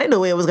know? I didn't know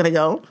where it was going to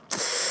go.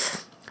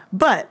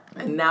 But...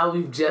 And now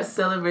we've just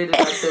celebrated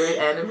our 3rd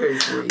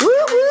anniversary. Woo,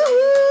 woo,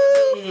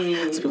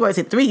 woo. So people always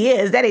say 3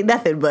 years. That ain't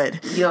nothing,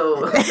 but...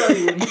 Yo, I'm telling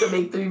you, if you can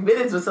make 3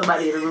 minutes with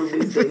somebody in the room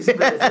these days, you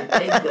better say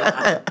thank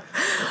God.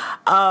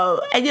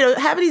 And, you know,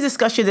 having these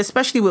discussions,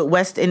 especially with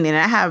West Indian,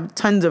 I have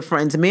tons of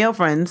friends, male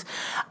friends,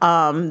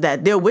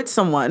 that they're with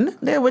someone,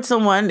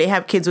 they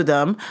have kids with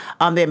them,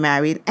 they're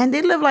married, and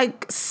they live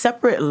like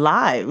separate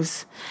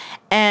lives.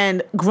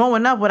 And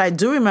growing up, what I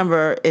do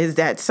remember is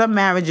that some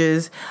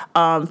marriages,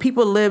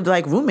 people lived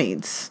like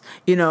roommates.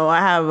 You know, I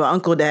have an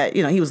uncle that,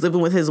 you know, he was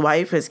living with his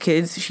wife, his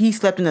kids. He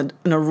slept in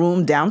a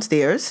room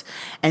downstairs,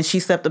 and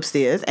she slept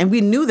upstairs. And we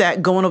knew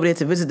that going over there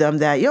to visit them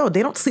that, yo,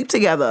 they don't sleep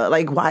together.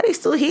 Like, why are they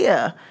still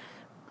here?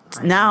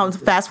 Now,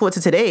 fast forward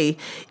to today,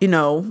 you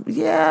know,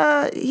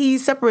 yeah, he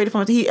separated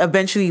from it. He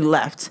eventually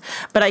left.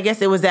 But I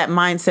guess it was that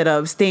mindset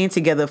of staying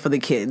together for the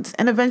kids.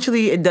 And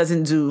eventually it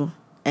doesn't do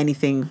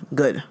anything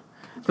good.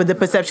 For the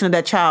perception of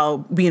that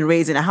child being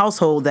raised in a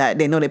household that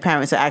they know their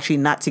parents are actually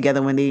not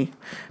together when they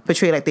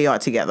portray like they are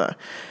together.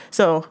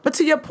 So, but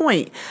to your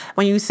point,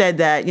 when you said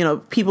that, you know,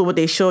 people, what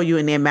they show you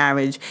in their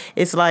marriage,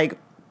 it's like,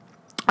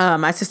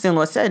 my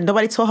sister-in-law said,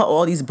 nobody told her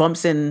all these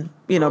bumps and,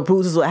 you know,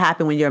 bruises will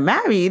happen when you're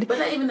married. But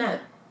not even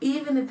that.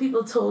 Even if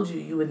people told you,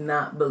 you would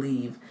not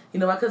believe.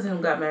 You know, my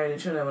cousin got married in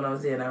Trinidad when I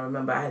was there, and I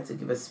remember I had to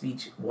give a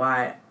speech.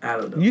 Why? I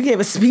don't know. You gave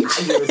a speech?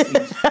 I gave a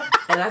speech.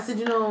 And I said,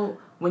 you know,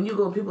 when you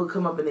go, people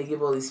come up and they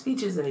give all these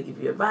speeches and they give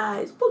you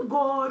advice. Put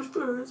God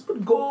first.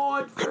 Put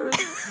God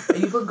first.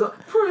 And you put God,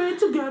 pray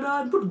together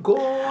and put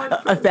God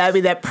first. A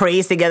family that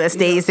prays together,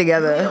 stays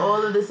together. And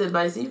all of this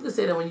advice. And you could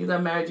say that when you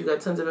got married, you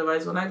got tons of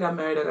advice. When I got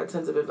married, I got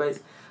tons of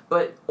advice.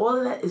 But all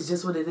of that is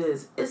just what it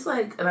is. It's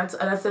like, and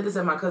I said this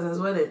at my cousin's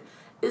wedding,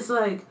 it's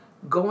like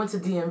going to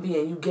DMV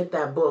and you get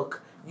that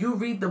book. You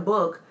read the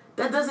book.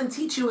 That doesn't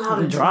teach you how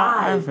to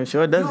drive. For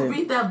sure it doesn't. You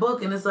read that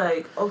book and it's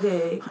like,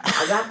 okay,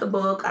 I got the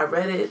book, I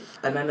read it,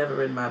 and I never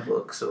read my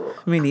book. So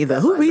me neither.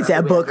 Who reads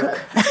that book? But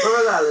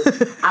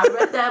regardless, I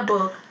read that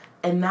book,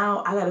 and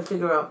now I got to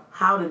figure out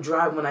how to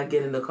drive when I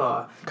get in the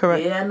car.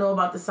 Correct. Yeah, I know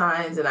about the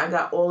signs, and I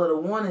got all of the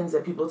warnings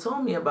that people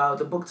told me about.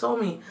 The book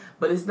told me,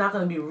 but it's not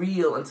going to be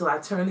real until I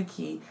turn the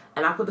key,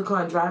 and I put the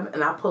car in drive,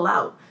 and I pull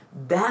out.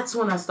 That's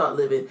when I start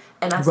living.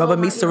 And I Rubber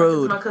meets the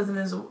road. My cousin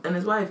and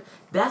his wife,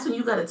 that's when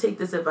you got to take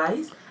this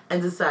advice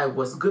and decide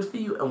what's good for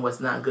you and what's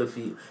not good for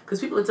you. Because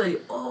people will tell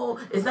you, oh,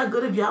 it's not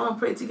good if y'all don't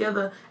pray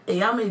together, and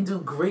y'all may do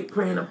great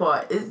praying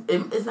apart.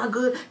 It's not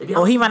good if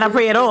y'all... Oh, he might not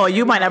pray at all.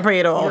 You might not pray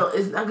at all. You know,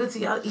 it's not good to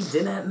y'all eat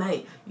dinner at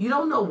night. You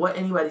don't know what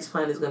anybody's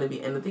plan is going to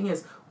be. And the thing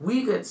is,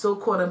 we get so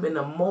caught up in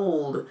the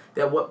mold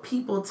that what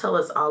people tell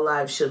us our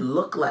lives should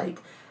look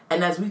like.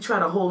 And as we try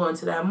to hold on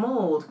to that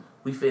mold,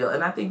 we fail.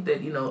 And I think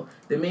that,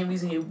 the main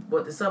reason you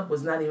brought this up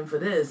was not even for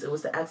this. It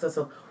was to ask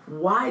ourselves,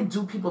 why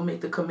do people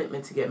make the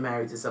commitment to get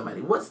married to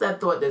somebody? What's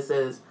that thought that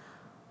says,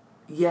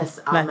 yes,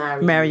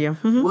 I'll marry you?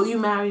 Mm-hmm. Will you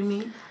marry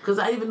me? Because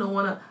I even don't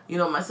want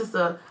to, my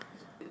sister,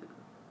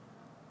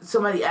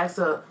 somebody asked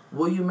her,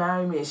 will you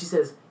marry me? And she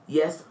says,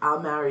 yes,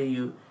 I'll marry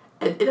you.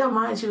 And in her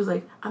mind, she was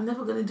like, I'm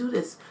never going to do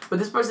this. But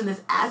this person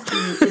is asking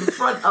you in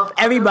front of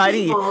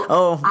everybody. People,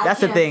 oh,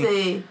 that's the thing. I can't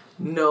say,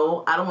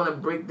 no, I don't want to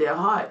break their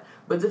heart.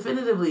 But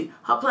definitively,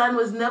 her plan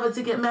was never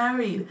to get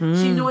married.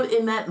 She knew it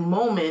in that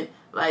moment,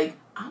 like,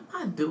 I'm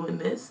not doing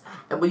this.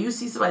 And when you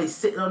see somebody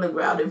sitting on the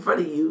ground in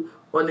front of you,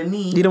 on the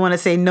knee... You don't want to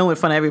say no in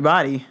front of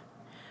everybody.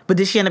 But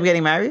did she end up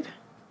getting married?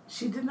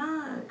 She did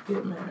not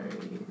get married.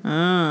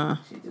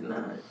 She did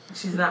not.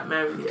 She's not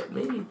married yet.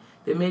 Maybe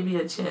there may be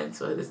a chance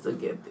for her to still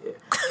get there.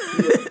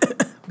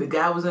 The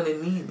guy was on the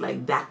knee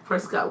like Dak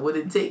Prescott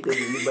wouldn't take the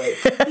knee,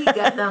 but he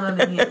got down on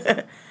the knee and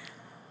said,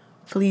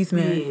 please,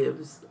 man.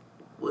 Babes,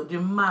 would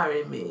you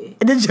marry me?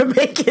 In the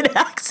Jamaican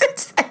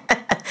accent.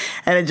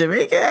 And a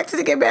Jamaican accent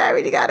to get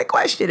married, you gotta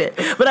question it.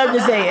 But I'm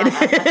just saying.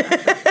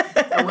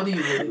 And what do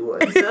you really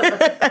want?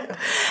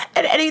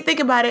 and you think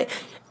about it,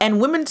 and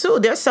women too,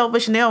 they're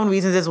selfish in their own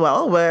reasons as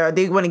well, where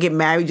they want to get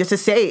married just to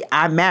say,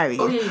 I'm married.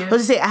 Oh, yeah. Let's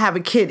just say I have a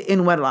kid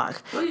in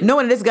wedlock. Oh, yeah.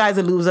 Knowing that this guy's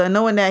a loser,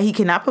 knowing that he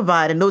cannot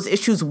provide, and those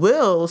issues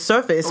will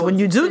surface when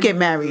you do get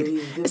married.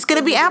 It's going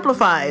to be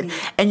amplified.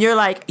 And you're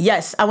like,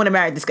 yes, I want to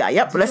marry this guy.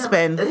 Yep, let's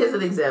spend. Here's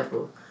an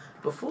example.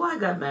 Before I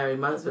got married,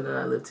 my husband and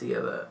I lived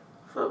together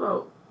for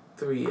about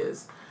 3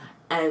 years.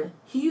 And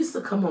he used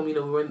to come home, we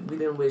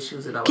didn't wear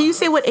shoes at all. Can you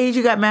say what age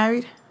you got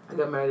married? I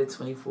got married at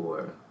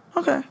 24.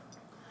 Okay.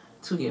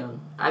 Too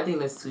young. I think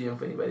that's too young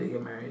for anybody to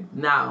get married.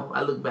 Now,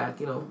 I look back,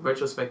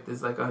 retrospect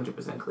is like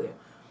 100% clear.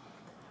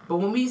 But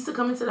when we used to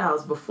come into the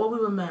house, before we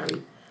were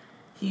married,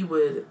 he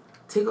would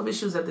take off his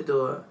shoes at the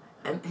door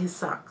and his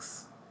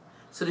socks.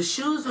 So the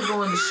shoes would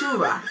go in the shoe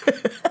rack.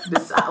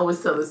 I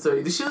always tell the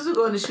story. The shoes would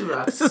go in the shoe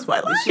rack. This is my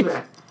life. The shoe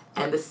rack.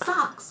 And the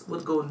socks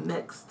would go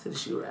next to the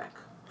shoe rack.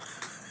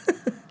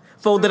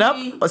 Folded up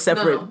or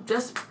separate? No,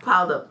 just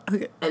piled up.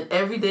 Okay. And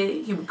every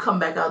day he would come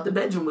back out the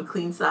bedroom with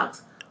clean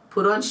socks,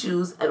 put on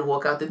shoes, and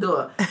walk out the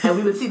door. And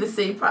we would see the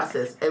same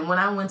process. And when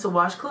I went to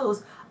wash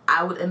clothes,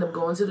 I would end up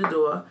going to the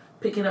door,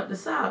 picking up the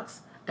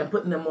socks, and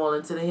putting them all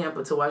into the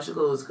hamper to wash the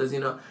clothes. Because,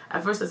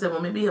 at first I said, well,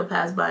 maybe he'll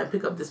pass by and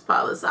pick up this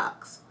pile of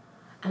socks.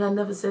 And I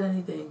never said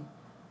anything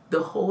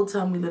the whole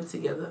time we lived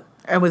together.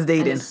 And was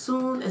dating. And as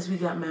soon as we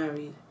got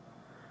married,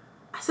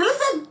 I said,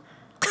 listen,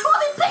 I'm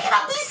only picking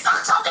up these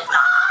socks on the floor.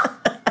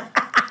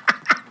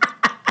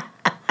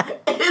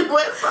 It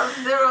went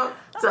from 0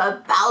 to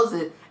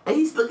 1,000. And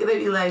he's looking at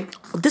me like,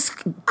 this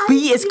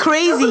bee is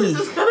crazy.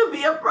 This is going to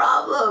be a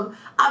problem.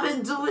 I've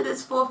been doing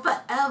this for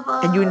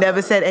forever. And you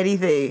never said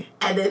anything.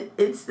 And then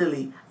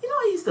instantly,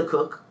 I used to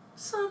cook.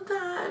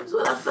 Sometimes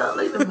when I felt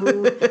like the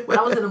mood, when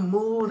I was in the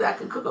mood, I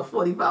could cook a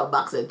 40-pound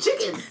box of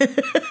chicken,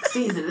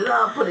 season it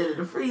up, put it in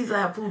the freezer,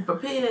 have food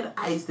prepared.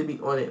 I used to be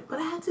on it, but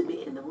I had to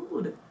be in the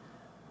mood.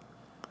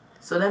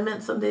 So that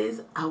meant some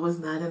days I was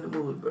not in the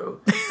mood, bro.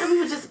 And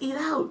we would just eat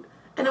out,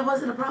 and it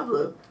wasn't a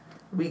problem.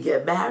 We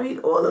get married,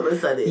 all of a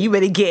sudden. You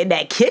better get in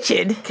that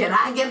kitchen. Can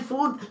I get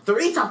food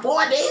 3 to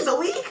 4 days a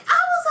week? I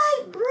was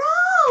like,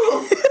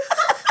 bro.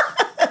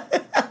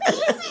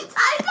 Easy,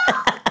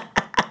 Tiger.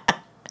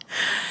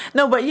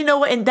 No, but you know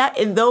what? In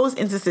those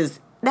instances,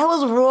 that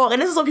was wrong.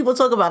 And this is what people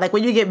talk about. Like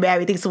when you get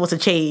married, things supposed to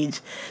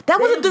change. That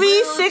was a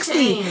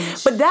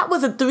 360. But that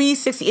was a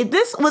 360. If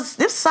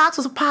this socks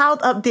was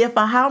piled up there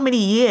for how many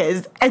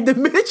years, and the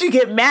minute you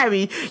get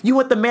married, you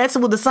want the man to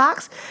move the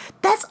socks?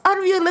 That's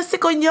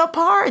unrealistic on your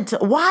part.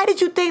 Why did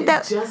you think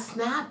that? Just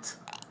snapped.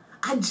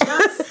 I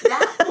just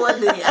snapped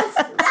one day. I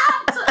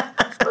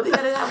snapped. But the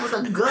other half was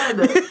a gun.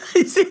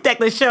 You see that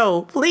the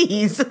show,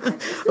 please.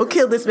 Don't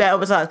kill this man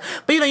over socks.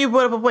 But you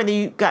brought up a point that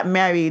you got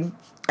married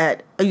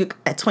at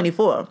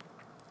 24.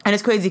 And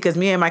it's crazy because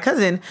me and my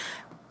cousin,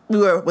 we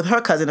were with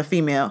her cousin, a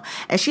female,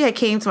 and she had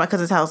came to my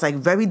cousin's house like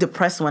very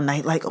depressed one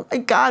night, like, oh my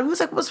God. We was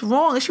like, what's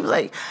wrong? And she was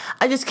like,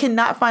 I just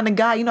cannot find a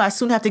guy. I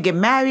soon have to get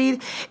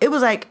married. It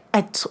was like,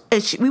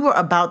 we were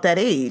about that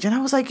age. And I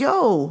was like,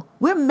 yo,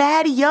 we're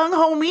mad young,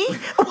 homie.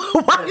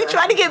 Why are you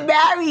trying to get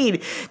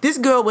married? This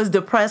girl was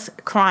depressed,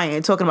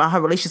 crying, talking about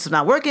her relationship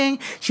not working.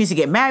 She used to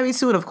get married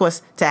soon, of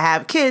course, to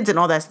have kids and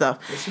all that stuff.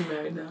 Is she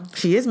married now?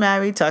 She is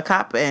married to a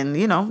cop, and,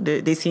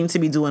 they seem to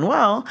be doing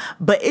well.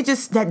 But it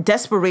just, that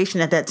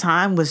desperation at that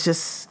time was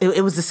just,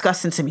 it was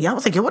disgusting to me. I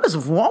was like, yo, what is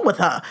wrong with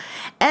her?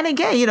 And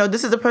again,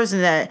 this is a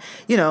person that,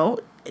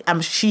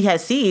 she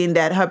has seen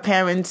that her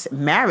parents'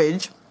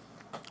 marriage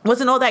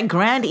wasn't all that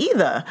grand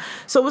either.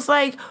 So it's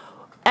like,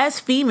 as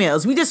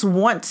females, we just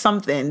want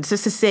something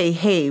just to say,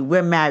 hey,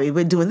 we're married,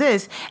 we're doing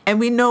this. And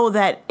we know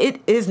that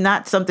it is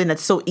not something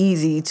that's so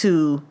easy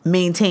to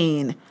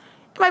maintain.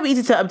 It might be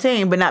easy to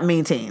obtain, but not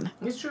maintain.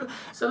 It's true.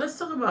 So let's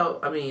talk about,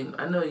 I mean,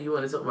 I know you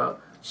want to talk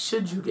about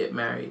should you get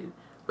married,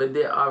 but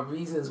there are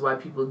reasons why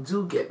people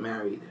do get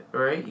married,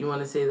 right? You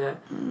want to say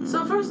that?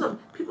 So first off,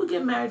 people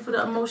get married for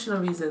the emotional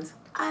reasons.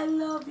 I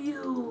love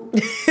you.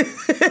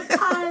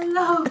 I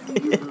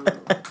love you.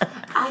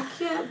 I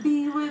can't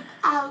be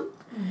without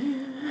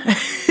you.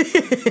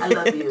 I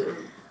love you.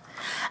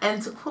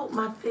 And to quote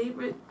my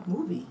favorite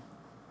movie.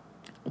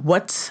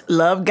 What's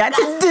love got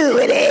to do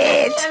with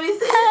it? Let me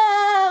see.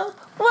 Oh,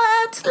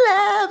 what's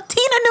love?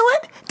 Tina knew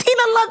it.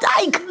 Tina loved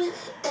Ike.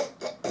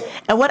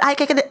 And what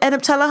Ike ended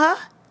up telling her?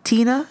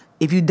 Tina,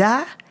 if you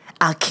die,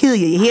 I'll kill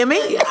you. You hear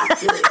me?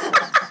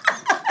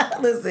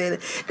 Listen,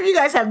 if you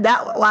guys have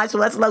not watched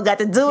What's Love Got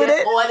to Do with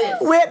It,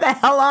 where the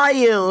hell are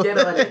you? Get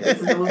on it.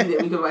 This is a movie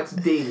that we can watch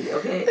daily,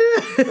 okay?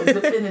 But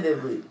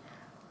definitively.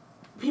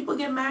 People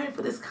get married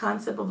for this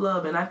concept of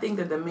love, and I think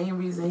that the main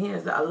reason here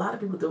is that a lot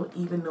of people don't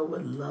even know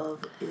what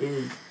love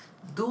is.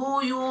 Do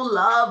you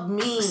love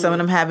me? Some of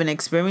them haven't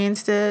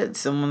experienced it.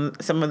 Some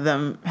of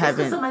them haven't. Just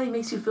because somebody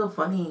makes you feel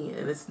funny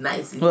and it's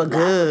nice, and well, you laugh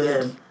good.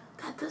 with them,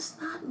 that does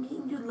not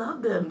mean you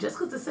love them. Just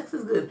because the sex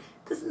is good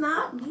does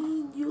not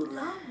mean you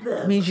love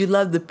them. It means you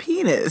love the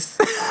penis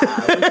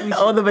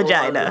or the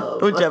vagina,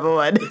 whichever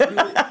one.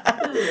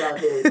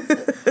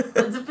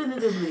 But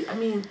definitively, I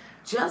mean,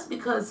 just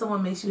because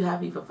someone makes you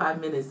happy for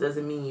 5 minutes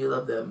doesn't mean you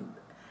love them.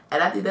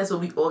 And I think that's what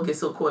we all get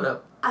so caught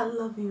up. I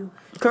love you.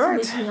 Correct. It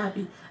makes me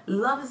happy.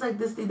 Love is like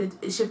this thing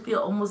that it should feel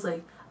almost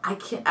like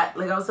like I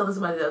was telling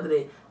somebody the other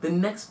day, the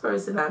next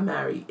person I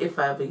marry, if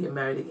I ever get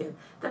married again,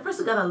 that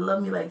person gotta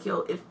love me like,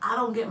 yo, if I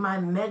don't get my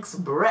next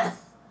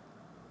breath,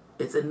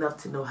 it's enough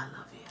to know I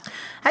love you.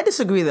 I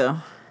disagree, though.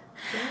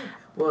 Yeah.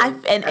 Well,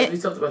 as we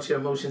talked about your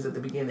emotions at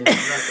the beginning, I'm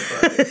not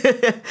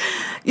surprised.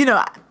 You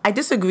know, I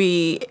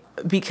disagree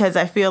because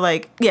I feel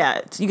like,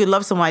 yeah, you could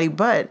love somebody,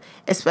 but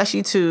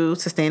especially to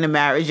sustain a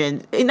marriage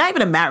and not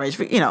even a marriage,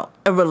 but, you know,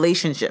 a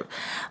relationship.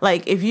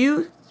 Like, if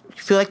you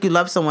feel like you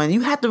love someone,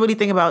 you have to really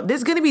think about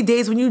there's going to be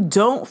days when you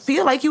don't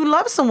feel like you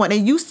love someone,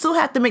 and you still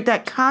have to make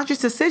that conscious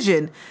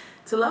decision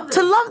to love them.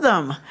 To love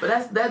them.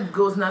 But that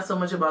goes not so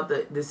much about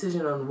the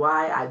decision on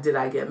why I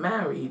get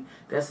married.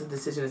 That's the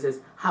decision that says,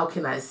 how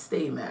can I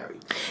stay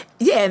married?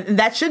 Yeah, and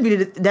that should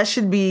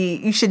be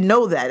you should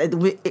know that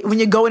when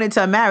you're going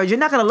into a marriage, you're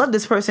not going to love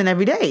this person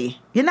every day.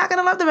 You're not going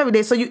to love them every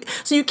day. So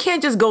you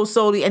can't just go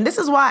solely, and this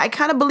is why I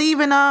kind of believe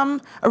in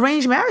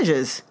arranged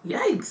marriages.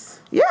 Yikes.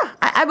 Yeah,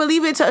 I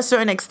believe it to a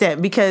certain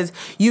extent because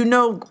you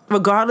know,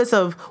 regardless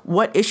of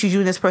what issues you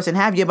and this person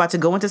have, you're about to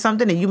go into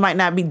something and you might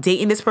not be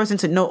dating this person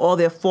to know all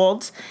their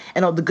faults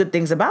and all the good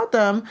things about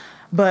them.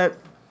 But,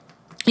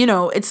 you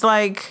know, it's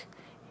like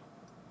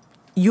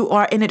you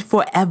are in it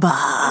forever.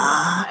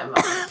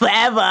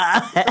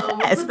 Forever. So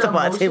we As put the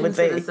Devontae would emotions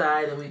say. to the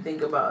side and we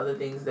think about other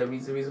things that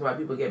the reason why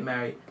people get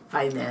married.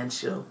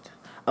 Financial.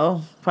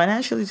 Oh,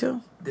 financially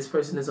too. This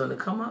person is on the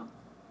come up.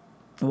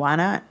 Why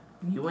not?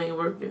 You ain't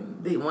working.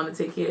 They want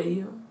to take care of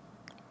you.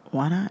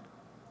 Why not?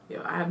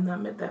 Yo, I have not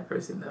met that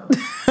person though.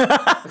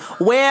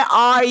 Where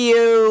are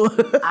you?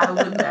 I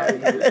would marry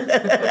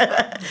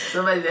you.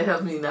 Somebody that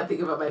helps me not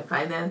think about my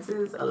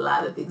finances. A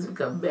lot of things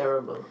become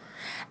bearable.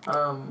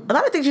 A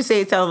lot of things you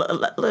say sound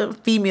a little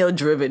female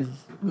driven.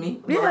 Me?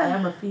 Yeah. Well, I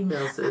am a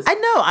female, sis. I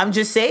know. I'm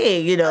just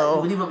saying, you know.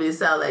 What do you want me to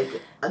sound like?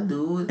 A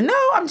dude?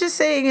 No, I'm just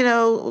saying, you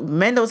know,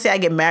 men don't say I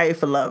get married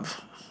for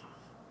love.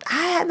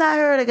 I had not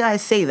heard a guy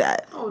say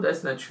that. Oh,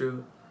 that's not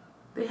true.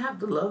 They have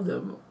to love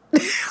them.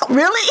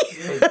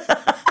 Really?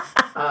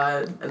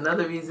 Right.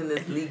 Another reason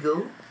is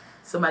legal.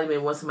 Somebody may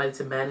want somebody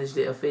to manage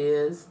their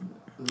affairs.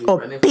 Or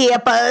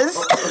papers.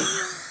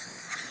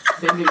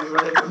 They may be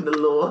running from the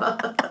law.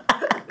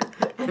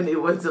 And they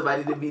want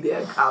somebody to be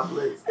their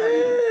accomplice.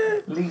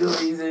 I mean, legal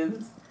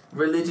reasons,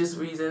 religious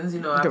reasons.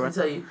 You know, I have to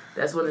tell you,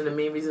 that's one of the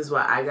main reasons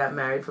why I got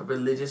married, for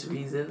religious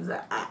reasons.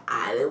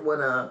 I didn't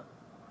want to,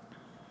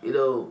 you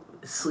know,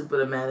 sleep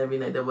with a man every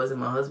night that wasn't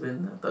my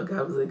husband. I thought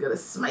God was like, going to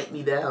smite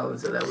me down.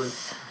 So that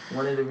was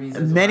one of the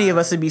reasons. Many of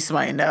us would be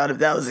smiting down if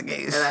that was the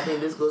case. And I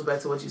think this goes back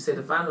to what you said.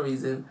 The final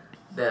reason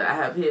that I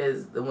have here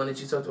is the one that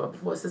you talked about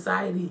before,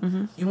 society.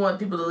 Mm-hmm. You want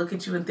people to look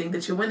at you and think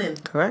that you're winning.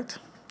 Correct.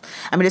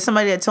 I mean, there's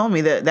somebody that told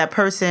me that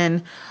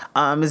person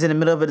is in the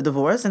middle of a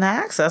divorce, and I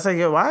asked her, I was like,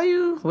 yo, why are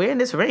you wearing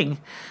this ring?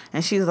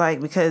 And she's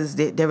like, because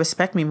they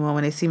respect me more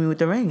when they see me with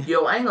the ring.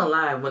 Yo, I ain't gonna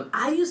lie. When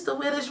I used to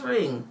wear this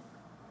ring,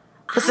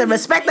 put some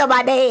respect on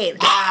my name.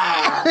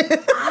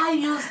 I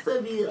used to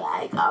be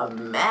like a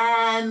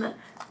man.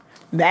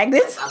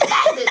 Magnets? A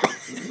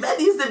magnet. Men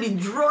used to be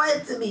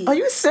drawn to me. Are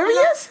you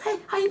serious? Hey,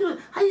 how you doing?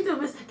 How you doing,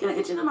 miss? Can I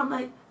get your number? I'm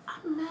like,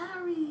 I'm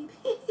married.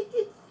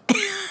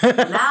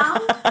 Now,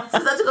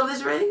 since I took off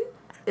this ring,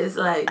 it's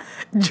like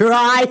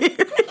dry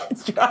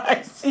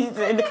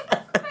season.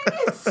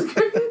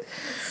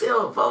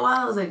 So for a while,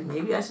 I was like,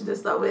 maybe I should just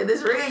start wearing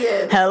this ring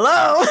again.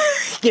 Hello,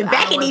 Get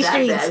back in these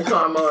streets. Bad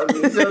karma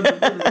on me. So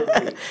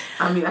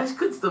I mean, I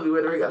could still be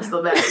wearing a ring. I'm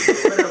still married.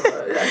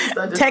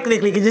 Whatever.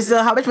 Technically, because you're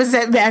still how much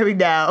percent married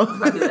now?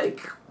 Probably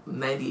like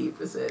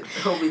 98%.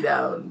 Hold me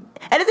down.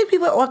 And I think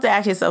people often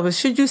ask themselves, is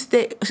should you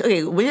stay?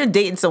 Okay, when you're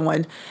dating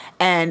someone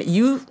and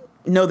you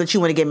know that you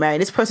want to get married,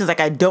 this person's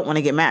like, I don't want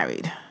to get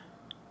married.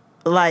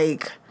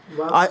 Like,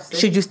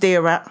 should you stay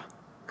around?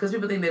 Because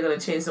people think they're going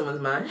to change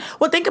someone's mind?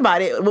 Well, think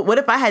about it. What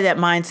if I had that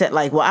mindset,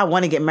 like, well, I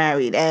want to get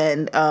married,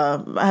 and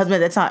my husband at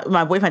that time,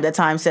 my boyfriend at that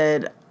time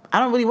said, I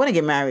don't really want to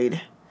get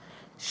married.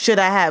 Should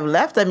I have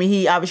left? I mean,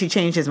 he obviously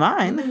changed his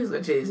mind. He was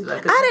going to change his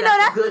mind. I didn't know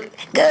that.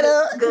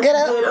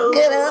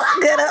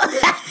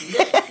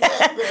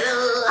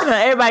 Good.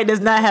 Everybody does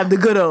not have the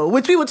good old,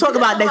 which we will talk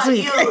about next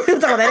week. We'll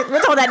talk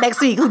about that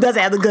next week. Who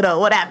doesn't have the good old?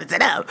 What happens to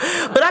them?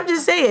 But I'm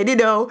just saying,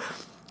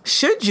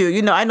 should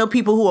you? I know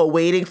people who are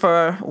waiting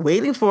for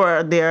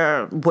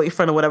their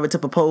boyfriend or whatever to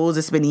propose.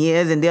 It's been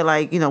years, and they're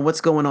like, what's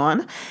going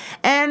on?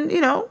 And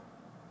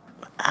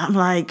I'm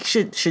like,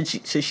 should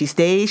she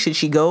stay? Should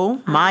she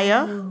go?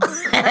 Maya?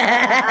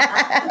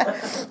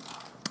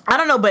 I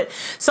don't know, but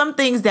some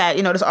things that,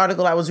 this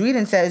article I was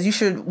reading says you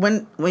should,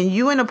 when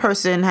you and a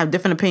person have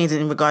different opinions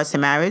in regards to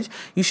marriage,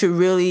 you should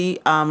really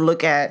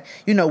look at,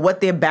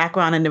 what their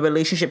background and the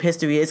relationship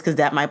history is, because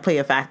that might play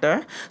a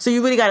factor. So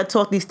you really got to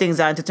talk these things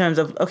out in terms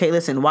of, okay,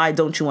 listen, why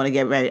don't you want to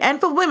get married? And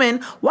for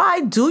women,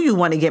 why do you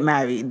want to get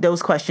married?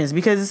 Those questions,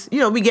 because,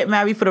 we get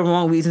married for the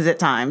wrong reasons at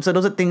times. So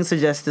those are things to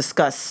just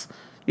discuss,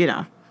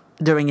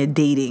 during a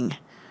dating.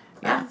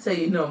 I have to tell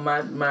you,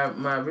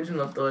 my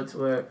original thoughts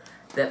were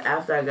that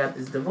after I got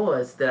this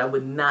divorce, that I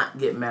would not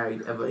get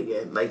married ever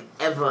again. Like,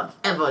 ever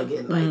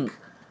again. Like,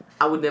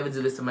 I would never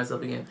do this to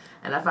myself again.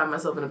 And I find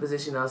myself in a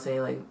position now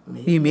saying, like,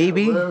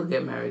 maybe I will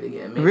get married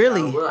again. Maybe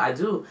really? I will. I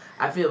do.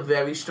 I feel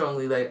very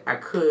strongly like I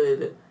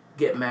could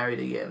get married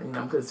again.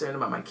 I'm concerned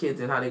about my kids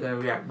and how they're going to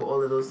react with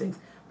all of those things.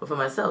 But for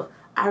myself,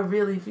 I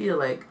really feel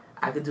like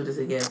I could do this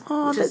again.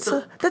 Oh,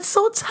 that's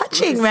so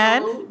touching,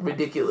 man. So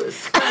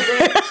ridiculous.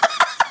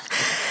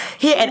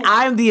 Here, and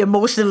I'm the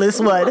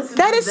emotionless one.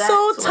 That is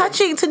so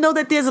touching to know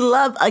that there's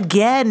love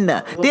again.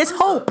 There's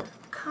hope.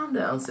 Calm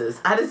down, sis.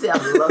 I didn't say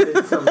I'm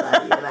loving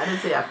somebody, and I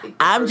didn't say I think.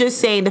 I'm just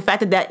saying the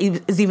fact that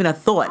is even a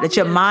thought, that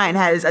your mind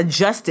has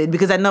adjusted,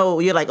 because I know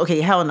you're like, okay,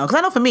 hell no. Because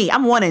I know for me,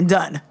 I'm one and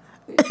done.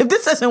 If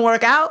this doesn't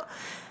work out,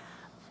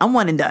 I'm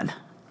one and done.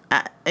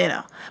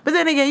 But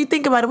then again, you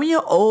think about it, when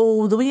you're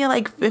old, when you're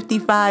like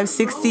 55,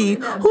 60,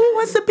 who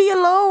wants to be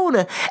alone?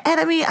 And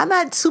I mean, I'm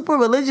not super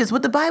religious.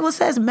 What the Bible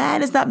says,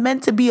 man is not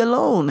meant to be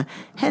alone.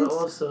 Hence, but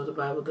also, the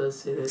Bible does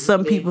say that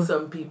some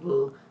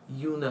people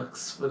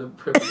eunuchs for the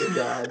purpose of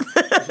God,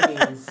 which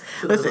means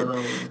to live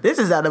alone. This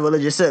is not a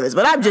religious service,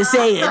 but I'm just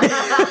saying.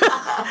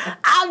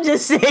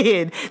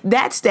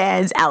 That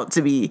stands out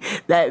to me.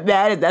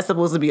 That's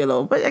supposed to be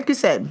alone. But like you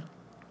said,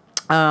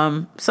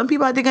 some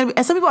people I think,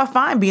 and some people are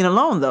fine being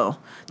alone though.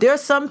 There are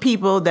some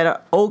people that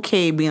are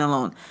okay being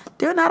alone.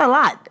 There are not a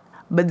lot,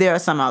 but there are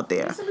some out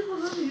there. Some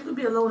people you could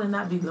be alone and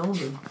not be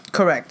lonely.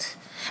 Correct.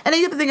 And then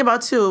you have to think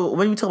about too,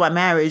 when we talk about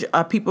marriage,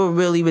 are people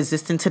really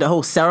resistant to the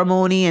whole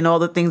ceremony and all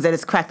the things that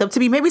it's cracked up to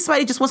be? Maybe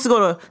somebody just wants to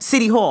go to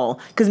City Hall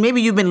because maybe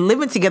you've been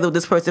living together with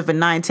this person for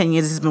 9-10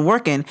 years, it's been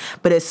working,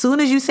 but as soon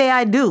as you say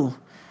I do,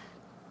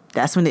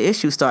 that's when the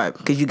issues start,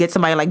 because you get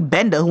somebody like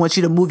Bender who wants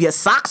you to move your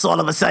socks all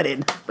of a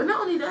sudden. But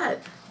not only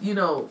that,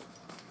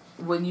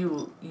 when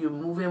you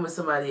move in with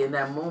somebody in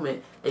that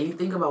moment and you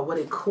think about what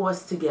it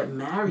costs to get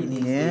married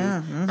these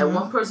days, and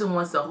one person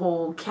wants the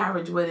whole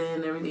carriage wedding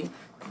and everything,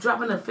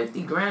 dropping a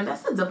 $50,000,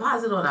 that's a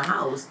deposit on a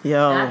house.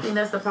 Yo. And I think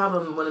that's the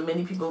problem when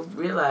many people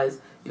realize,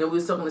 we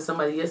was talking to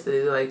somebody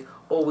yesterday, they're like,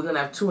 oh, we're going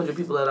to have 200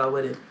 people at our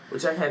wedding,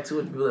 which I had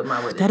 200 people at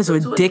my wedding. That is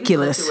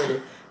ridiculous.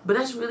 But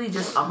that's really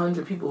just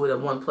 100 people with a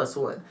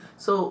 1+1.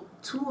 So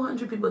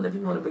 200 people that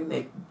people want to bring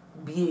their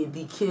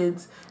BAD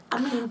kids.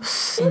 I mean,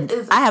 it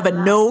is. I have a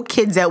no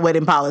kids at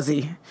wedding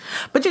policy.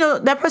 But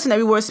that person that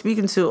we were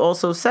speaking to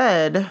also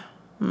said,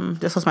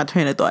 this was my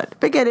train of thought.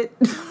 Forget it.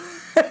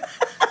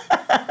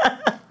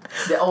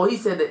 He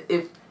said that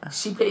if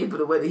she paid for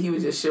the wedding, he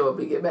would just show up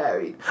and get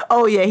married.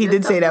 Oh yeah, he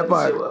did say that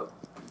part.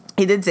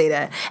 He did say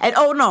that. And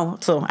oh no,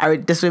 so I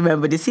just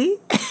remembered. You see?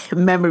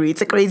 Memory.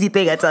 It's a crazy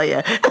thing, I tell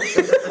you.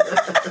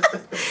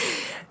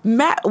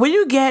 When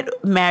you get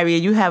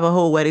married, you have a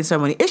whole wedding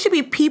ceremony. It should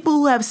be people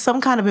who have some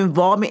kind of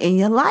involvement in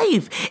your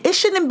life. It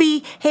shouldn't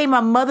be, hey,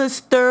 my mother's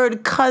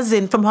third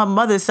cousin from her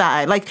mother's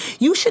side. Like,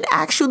 you should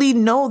actually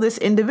know this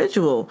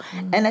individual.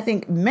 Mm-hmm. And I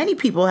think many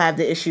people have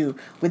the issue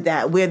with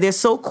that, where they're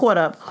so caught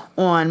up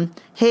on,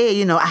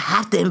 hey, I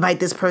have to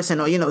invite this person,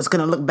 or, it's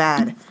going to look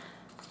bad.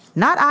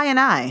 Not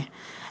I.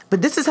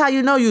 But this is how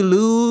you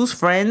lose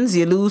friends,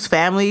 you lose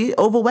family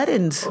over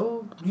weddings. Oh,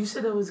 you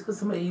said that was because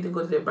somebody didn't go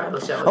to their bridal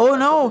shower. Oh,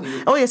 no.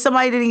 Oh, yeah,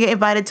 somebody didn't get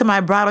invited to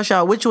my bridal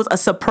shower, which was a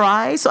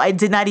surprise. So I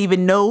did not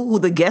even know who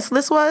the guest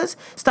list was.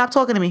 Stop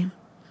talking to me.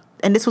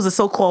 And this was a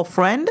so-called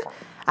friend.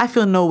 I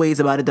feel no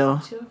ways about it,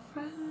 though. Your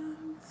friends.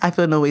 I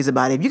feel no ways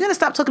about it. If you're going to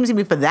stop talking to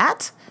me for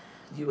that.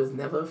 You was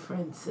never a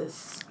friend,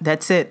 sis.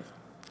 That's it.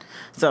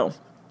 So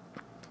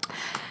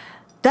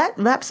that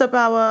wraps up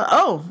our.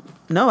 Oh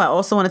no! I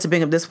also wanted to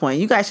bring up this point.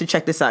 You guys should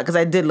check this out because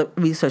I did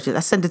research it. I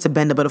sent it to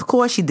Benda, but of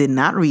course she did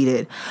not read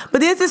it.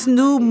 But there's this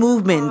new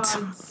movement.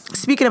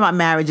 Speaking about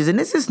marriages, and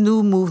there's this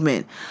new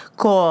movement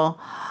called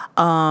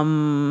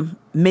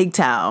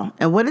MGTOW,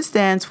 and what it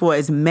stands for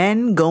is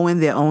men going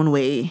their own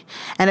way.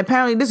 And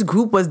apparently this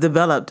group was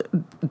developed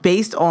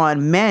based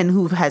on men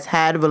who has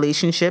had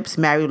relationships,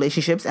 married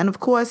relationships, and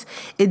of course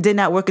it did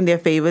not work in their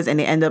favors and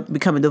they end up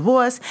becoming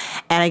divorced.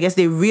 And I guess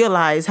they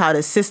realize how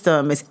the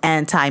system is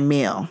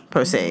anti-male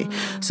per se.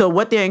 So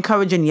what they're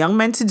encouraging young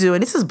men to do,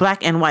 and this is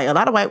black and white, a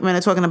lot of white men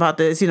are talking about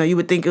this, you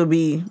would think it would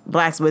be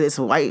blacks, but it's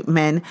white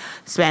men,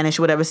 Spanish,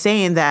 whatever,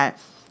 saying that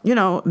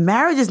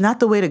marriage is not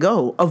the way to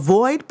go.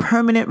 Avoid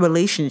permanent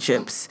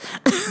relationships.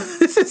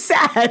 This is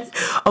sad.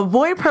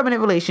 Avoid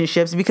permanent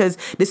relationships because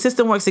the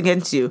system works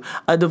against you.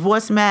 A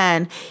divorced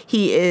man,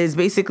 he is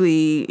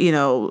basically,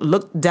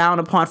 looked down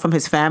upon from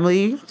his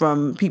family,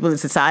 from people in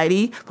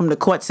society, from the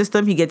court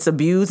system. He gets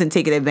abused and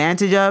taken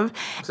advantage of.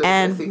 So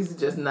and the best thing is to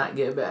just not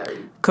get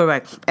married.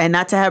 Correct. And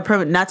not to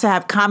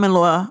have common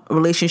law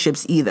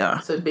relationships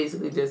either. So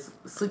basically just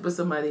sleep with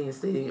somebody and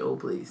stay in your old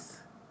place.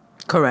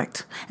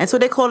 Correct. And so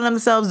they're calling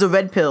themselves the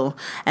red pill,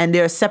 and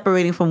they're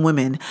separating from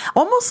women.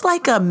 Almost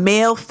like a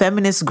male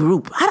feminist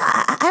group.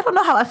 I don't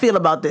know how I feel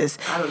about this.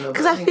 I don't know.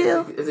 Because I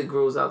feel... As it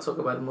grows, I'll talk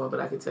about it more, but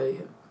I can tell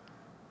you,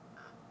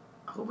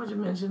 a whole bunch of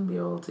men shouldn't be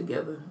all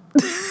together.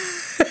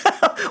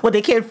 Well,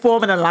 they can't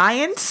form an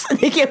alliance?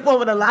 They can't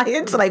form an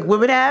alliance like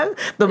women have?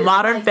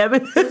 Modern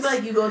feminists? It's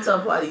like you go to a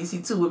party, you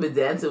see two women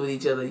dancing with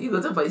each other. You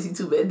go to a party, you see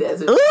two men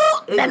dancing with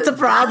each other. That's a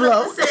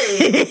problem.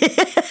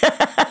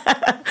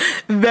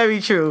 Very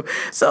true.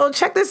 So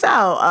check this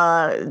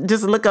out.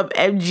 Just look up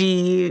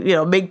MG,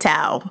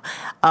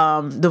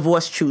 MGTOW,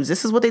 divorce truths.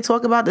 This is what they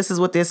talk about. This is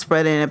what they're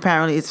spreading.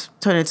 Apparently, it's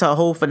turned into a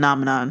whole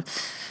phenomenon.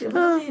 Yeah,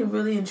 but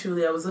really and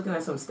truly, I was looking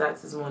at some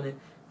stats this morning.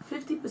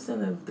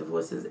 50% of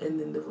divorces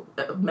end in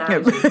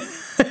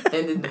marriages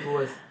end in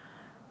divorce.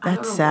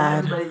 That's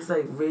sad. Everybody's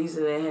like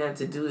raising their hand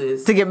to do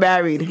this. To get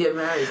married.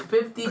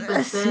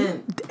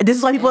 50%. This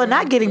is why people are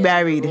not getting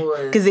married.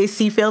 Because they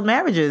see failed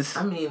marriages.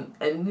 I mean,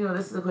 and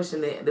this is the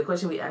question. The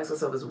question we ask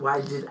ourselves is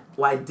why did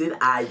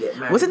I get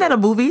married? Wasn't that a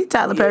movie,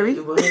 Tyler Perry?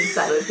 It was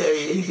Tyler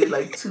Perry. He did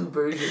like 2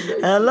 versions. Like,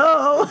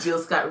 Hello. Jill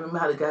Scott. Remember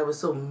how the guy was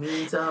so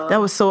mean to her?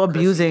 That was so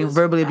abusing,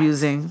 verbally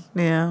abusing.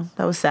 Yeah,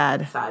 that was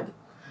sad.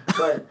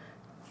 But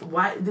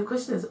why? The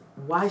question is,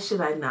 why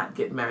should I not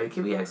get married?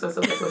 Can we ask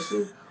ourselves that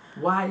question?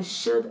 Why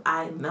should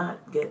I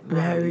not get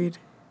married?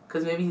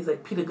 Because maybe he's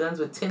like Peter Guns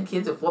with 10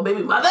 kids and 4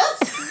 baby mothers?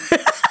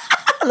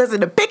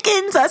 Listen, the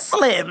pickings are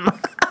slim.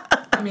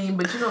 I mean,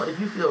 but if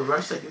you feel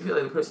rushed, like you feel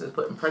like the person is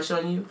putting pressure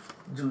on you,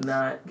 do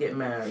not get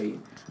married.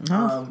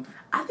 No.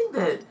 I think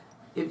that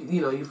if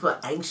you feel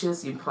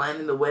anxious, you're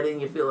planning the wedding,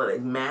 you feel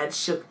like mad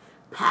shook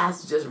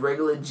past just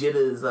regular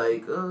jitters,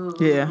 like, oh.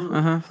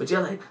 Yeah, But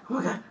you're like, oh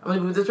my God, I'm going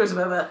to be with this person,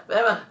 blah, blah,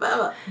 blah,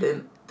 blah.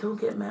 Then don't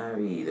get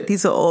married.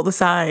 These are all the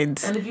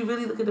signs. And if you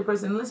really look at the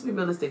person, let's be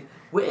realistic.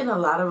 We're in a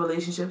lot of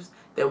relationships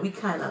that we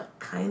kind of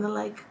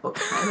like or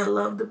kind of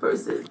love the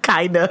person.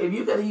 Kinda. If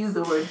you got to use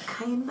the word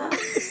kinda,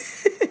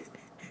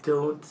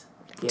 don't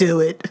get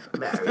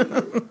married.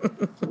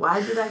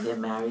 Why did I get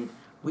married?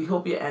 We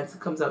hope your answer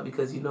comes out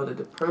because you know that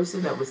the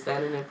person that was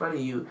standing in front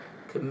of you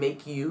could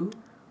make you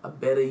a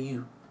better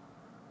you.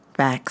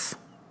 Facts.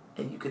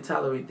 And you could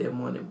tolerate their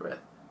morning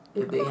breath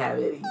if they have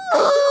any.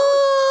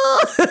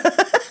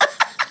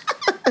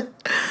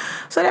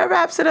 So that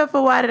wraps it up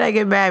for why did I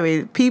get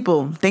married?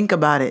 People, think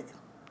about it.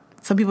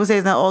 Some people say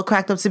it's not all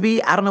cracked up to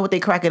be. I don't know what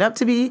they crack it up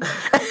to be.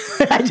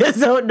 I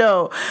just don't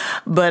know.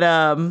 But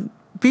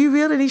be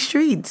real in these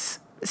streets.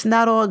 It's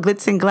not all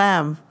glitz and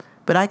glam.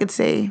 But I could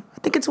say, I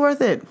think it's worth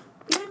it.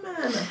 Yeah,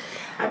 man.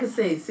 I could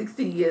say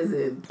 16 years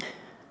in.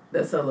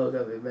 That's how long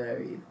I've been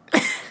married.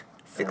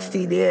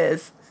 16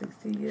 years.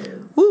 16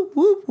 years. Whoop,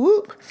 whoop,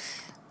 whoop.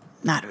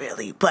 Not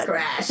really, but...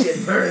 Crash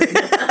and burn.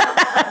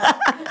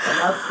 And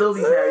I'll still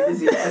be married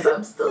this year, as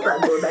I'm still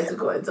not going back to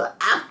court until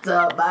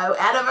after my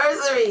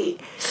anniversary.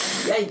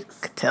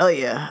 Yikes. I could tell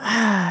you.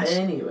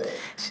 Anyway.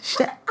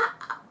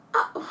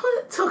 I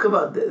want to talk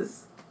about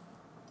this.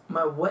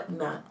 My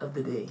whatnot of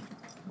the day.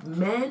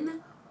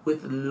 Men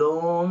with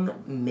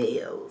long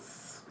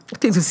nails. I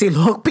think to see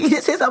long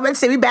penises. I'm going to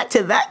say we back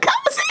to that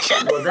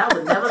conversation. Well, that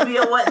would never be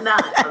a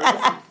whatnot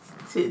unless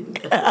it's tin.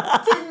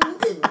 I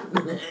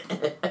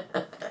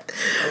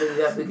mean,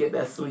 you have to get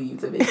that sleeve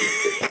to make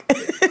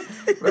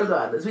it.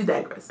 Regardless, we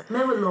digress.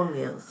 Men with long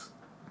nails.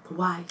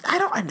 Why? I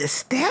don't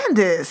understand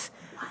this.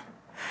 Why?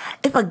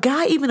 If a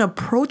guy even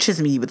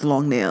approaches me with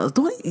long nails,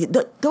 don't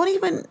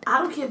even...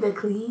 I don't care if they're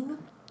clean.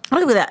 I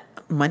don't give that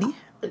money.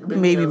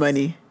 Maybe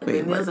money. If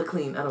the nails are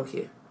clean, I don't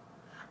care.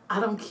 I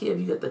don't care if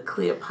you got the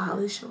clear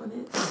polish on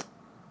it.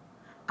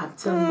 I'm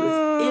telling you,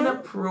 it's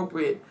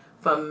inappropriate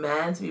for a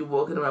man to be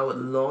walking around with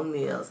long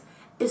nails,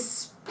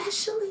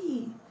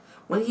 especially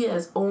when he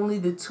has only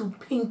the 2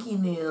 pinky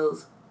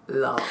nails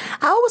long.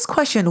 I always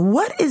question,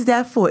 what is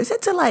that for? Is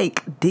it to,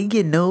 like, dig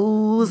your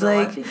nose? No,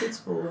 like, I think it's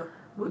for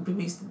what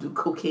people used to do,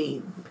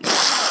 cocaine.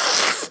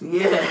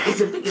 Yeah,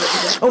 it's a pinky.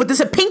 Oh, this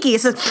is a pinky.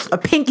 It's a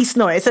pinky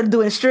snort. Instead of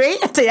doing it straight,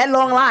 I tell you, that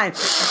long line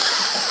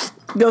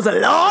goes a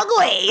long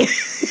way.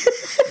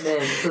 Man,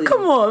 please.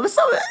 Come on.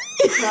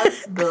 Cut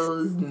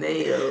those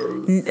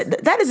nails.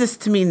 That is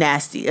just, to me,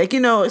 nasty. Like,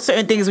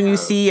 certain things when you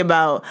see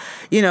about,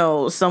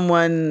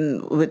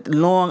 someone with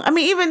long...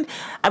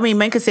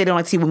 men could say they don't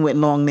like to see women with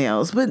long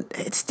nails, but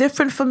it's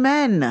different for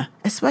men,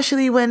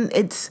 especially when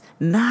it's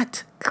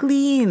not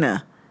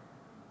clean.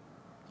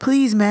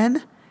 Please,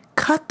 men,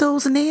 cut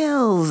those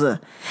nails.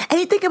 And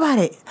you think about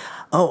it.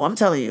 Oh, I'm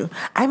telling you.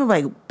 I remember,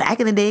 like, back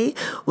in the day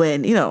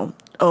when,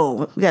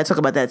 oh, we got to talk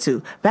about that,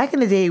 too. Back in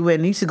the day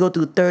when you used to go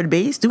through third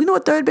base. Do we know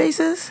what third base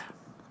is?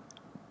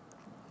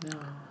 No.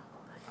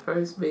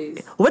 First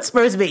base. What's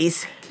first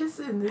base?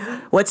 Kissing, isn't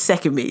it? What's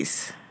second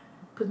base?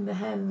 Putting the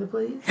hand in the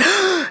place.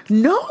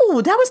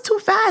 No, that was too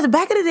fast.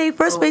 Back in the day,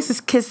 first base is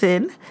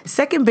kissing.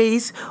 Second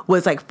base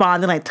was like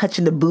fondling, like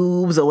touching the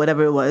boobs or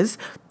whatever it was.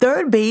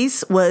 Third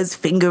base was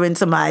fingering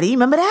somebody.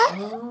 Remember that?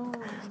 Oh.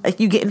 Like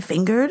you getting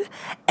fingered.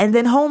 And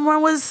then home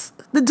run was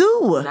the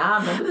do. Nah,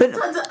 man. There's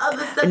tons of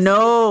other stuff.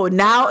 No,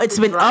 now it's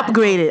been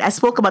upgraded. I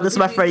spoke about this with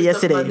my friend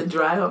yesterday. The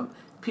dry hump.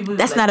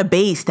 That's not a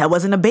base. That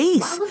wasn't a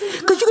base.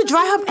 Because you could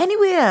dry hump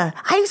anywhere.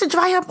 I used to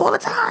dry hump all the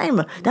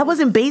time. That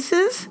wasn't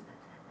bases.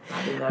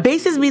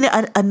 Bases mean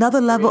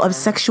another level of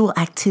sexual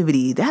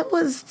activity. That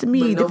was, to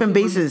me, different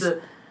bases.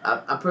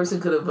 A person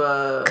could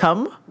have...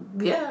 Come?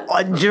 Yeah.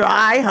 Or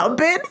dry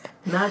humping?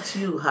 Not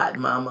you, hot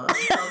mama. I'm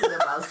talking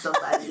about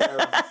somebody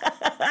else.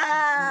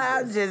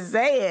 I'm just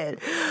saying.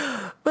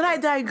 But I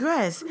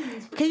digress.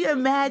 Can you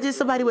imagine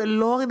somebody with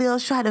long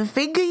nails trying to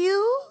finger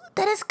you?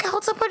 That is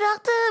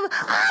counterproductive.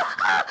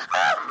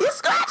 You're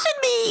scratching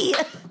me.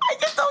 I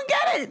just don't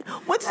get it.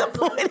 What's the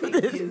point of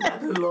this?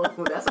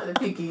 That's what the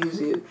pinky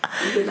usually is.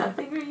 They're not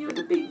fingering you with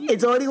the pinky.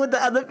 It's only with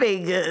the other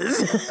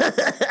fingers.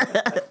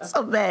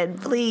 So, man,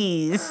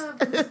 please.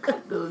 Please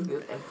cut those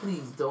nails and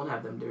please don't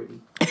have them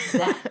dirty.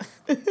 That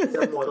is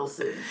a mortal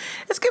sin.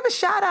 Let's give a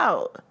shout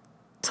out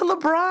to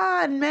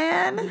LeBron,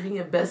 man. Living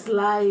your best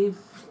life.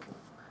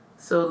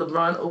 So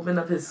LeBron opened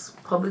up his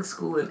public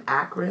school in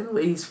Akron,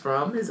 where he's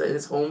from, his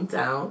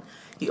hometown.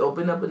 He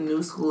opened up a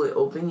new school. It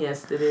opened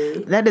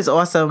yesterday. That is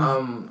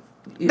awesome.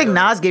 I think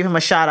Nas gave him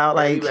a shout out.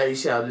 Everybody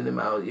shouted him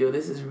out.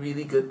 This is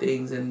really good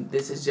things, and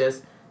this is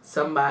just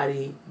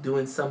somebody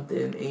doing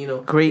something.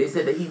 And great. They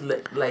said that he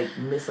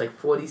missed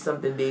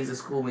 40-something days of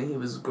school when he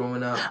was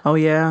growing up. Oh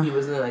yeah. He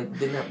wasn't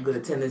didn't have good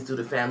attendance due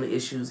to family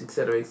issues,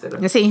 etc., etc.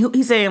 He's saying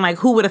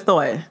who would have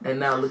thought? And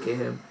now look at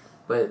him.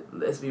 But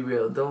let's be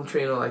real. Don't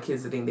train all our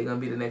kids to think they're going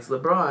to be the next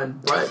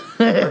LeBron. But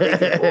what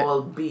they can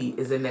all be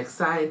is the next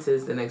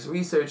scientist, the next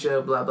researcher,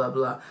 blah, blah,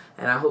 blah.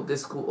 And I hope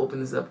this school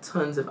opens up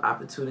tons of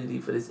opportunity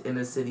for this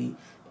inner city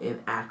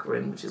in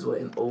Akron, which is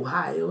in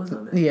Ohio or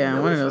something. Yeah,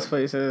 one of those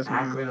places.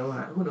 Akron,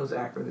 Ohio. Who knows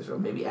Akron is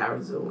from? Maybe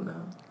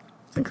Arizona.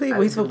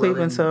 Cleveland. He's from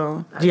Cleveland,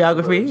 so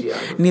geography.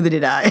 Neither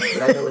did I.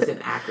 But I know it's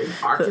in Akron,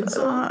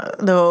 Arkansas.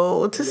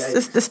 No, to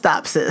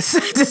stop, sis.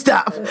 To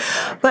stop.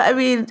 But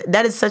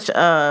that is such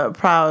a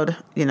proud,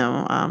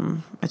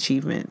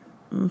 achievement.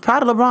 I'm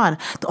proud of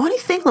LeBron. The only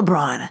thing,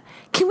 LeBron,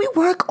 can we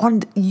work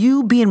on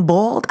you being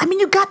bald?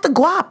 You got the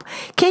guap.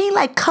 Can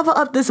you cover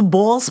up this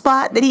bald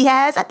spot that he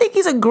has? I think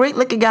he's a great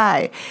looking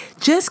guy.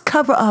 Just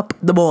cover up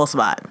the bald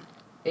spot.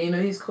 And,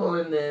 he's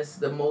calling this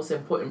the most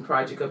important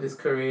project of his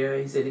career.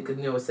 He said it could,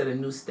 set a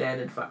new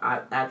standard for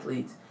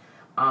athletes.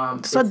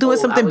 Start doing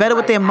something better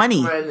with their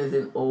money. Akron is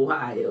in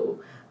Ohio.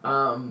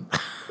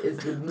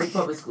 It's the new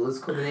public school.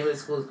 The name of the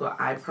school is called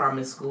I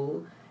Promise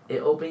School.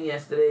 It opened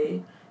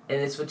yesterday,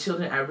 and it's for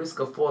children at risk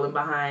of falling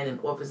behind and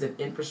offers an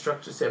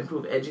infrastructure to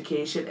improve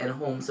education and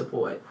home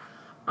support.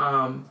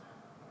 And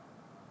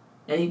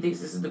he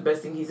thinks this is the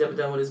best thing he's ever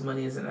done with his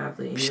money as an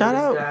athlete. Shout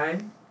out. Guy,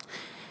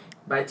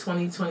 by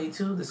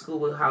 2022, the school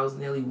will house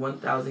nearly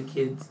 1,000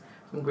 kids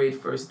from grade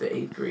 1st to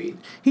 8th grade.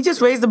 He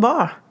just raised the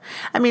bar.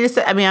 I'm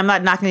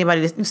not knocking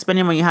anybody to spend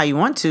your money how you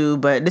want to,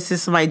 but this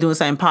is somebody doing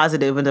something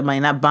positive with the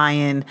money, not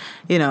buying,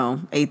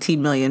 $18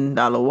 million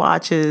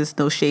watches.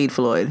 No shade,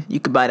 Floyd. You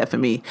could buy that for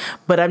me.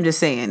 But I'm just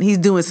saying, he's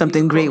doing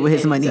something great with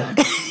his money.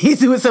 He's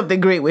doing something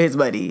great with his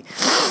money.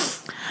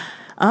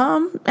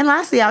 And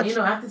lastly, I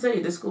have to tell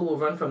you, this school will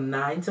run from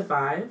 9 to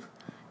 5.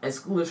 And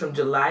school is from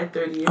July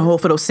 30th. Oh,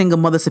 for those single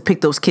mothers to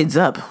pick those kids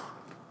up.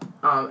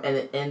 And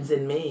it ends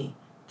in May.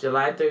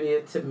 July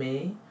 30th to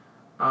May.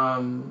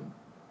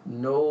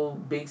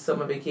 No big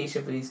summer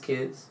vacation for these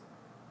kids.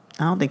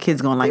 I don't think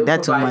kids gonna like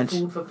that too much.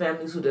 Food for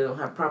families who don't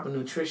have proper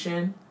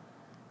nutrition.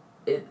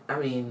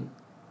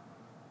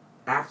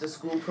 After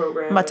school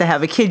program. I'm about to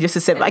have a kid just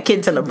to send my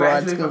kid to LeBron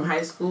graduate school. From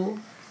high school,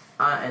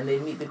 and they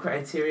meet the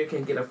criteria,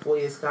 can get a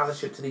 4-year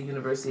scholarship to the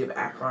University of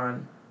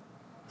Akron.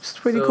 It's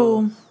pretty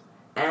cool.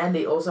 And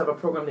they also have a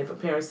program there for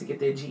parents to get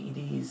their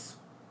GEDs.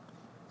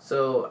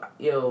 So,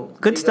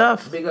 good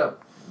stuff. Big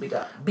up,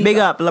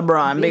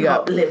 LeBron. Big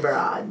up.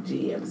 LeBron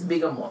GMs.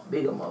 Big 'em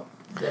up.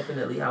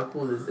 Definitely. How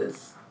cool is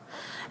this?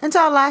 And to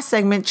our last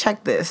segment,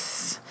 check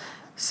this.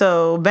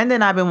 So, Benda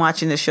and I have been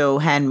watching the show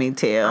Handmaid's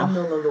Tale. I'm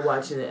no longer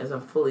watching it as I'm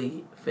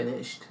fully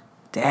finished.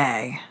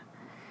 Dang.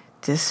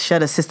 Just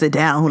shut a sister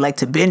down who like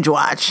to binge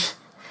watch.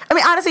 I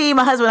mean, honestly,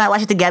 my husband and I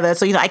watch it together,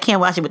 so, I can't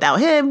watch it without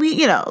him. We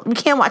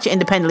can't watch it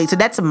independently, so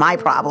that's my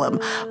problem.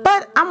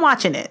 But I'm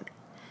watching it.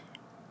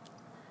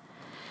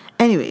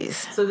 Anyways.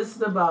 So this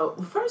is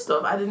about, first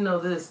off, I didn't know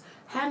this.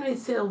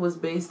 Handmaid's Tale was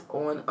based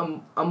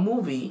on a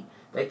movie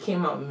that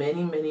came out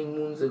many, many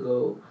moons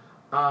ago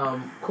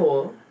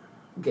called,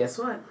 guess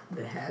what?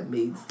 The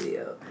Handmaid's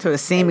Tale. So the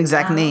same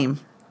exact name.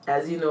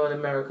 As you know, in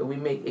America,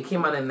 it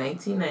came out in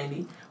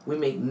 1990. We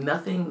make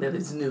nothing that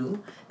is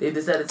new. They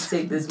decided to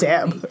take this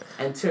movie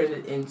and turn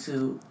it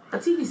into a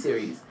TV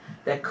series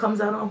that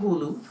comes out on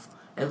Hulu,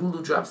 and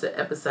Hulu drops an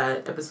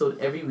episode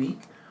every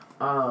week.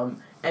 And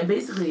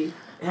basically,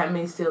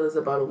 Handmaid's Tale is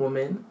about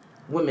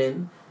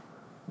women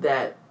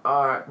that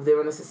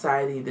they're in a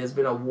society. There's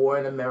been a war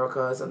in America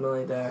or something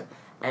like that,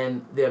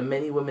 and there are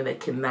many women that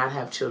cannot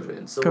have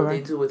children. So Correct. What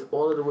they do with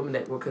all of the women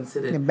that were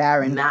considered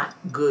barren, not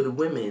good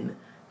women,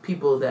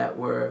 people that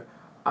were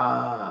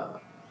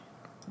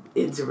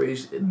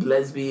interracial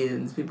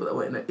lesbians, people that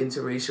were in an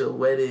interracial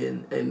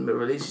wedding and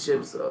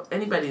relationships, or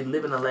anybody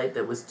living a life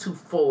that was too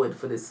forward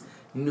for this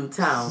new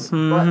town,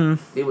 but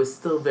they were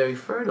still very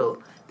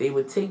fertile. They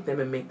would take them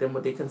and make them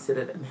what they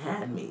considered a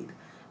handmaid.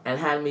 And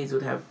handmaids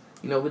would have,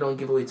 we don't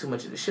give away too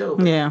much of the show,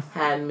 but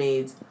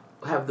handmaids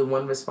have the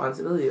one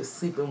responsibility of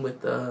sleeping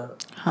with the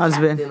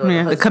husband,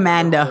 the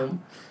commander,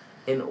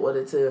 in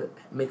order to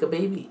make a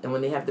baby. And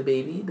when they have the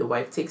baby, the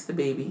wife takes the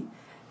baby,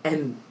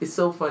 and it's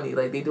so funny,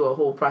 like they do a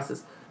whole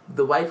process.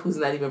 The wife who's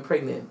not even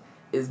pregnant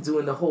is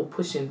doing the whole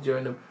pushing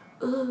during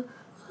the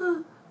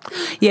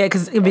Yeah,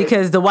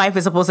 because the wife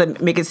is supposed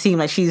to make it seem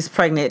like she's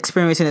pregnant,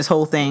 experiencing this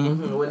whole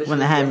thing when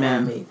the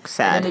handmaid.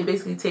 Sad. And then they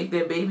basically take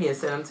their baby and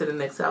send them to the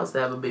next house to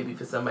have a baby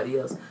for somebody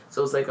else.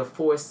 So it's like a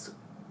forced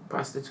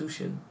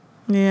prostitution.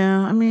 Yeah,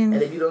 I mean.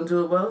 And if you don't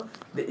do it well,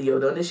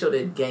 don't they show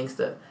that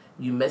gangster?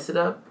 You mess it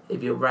up,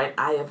 if your right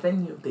eye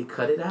offend you, they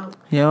cut it out.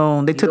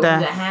 They took that. You don't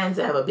need a hand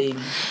to have a baby.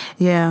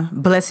 Yeah,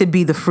 blessed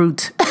be the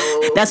fruit.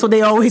 That's what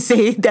they always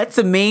say. That's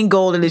the main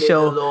goal of the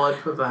show. The Lord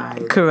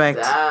provides.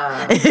 Correct.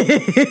 So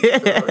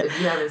if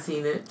you haven't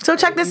seen it, so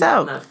check this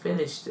out. If you have not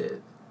finished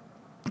it,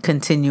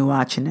 continue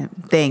watching it.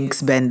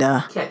 Thanks,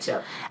 Benda. Catch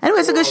up. Anyway,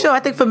 it's a good show. I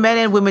think for men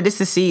and women, just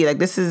to see. Like,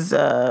 this is,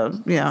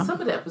 Some of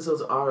the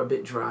episodes are a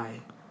bit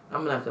dry.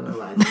 I'm not going to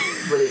lie to you.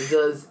 But it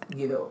does,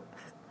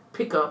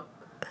 pick up.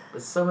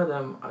 But some of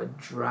them are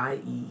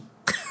dry-y.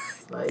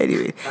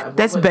 Anyway,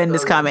 that's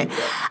Benda's comment.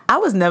 I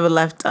was never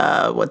left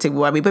wanting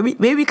more. But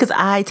maybe because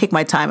I take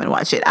my time and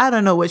watch it. I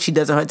don't know what she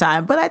does on her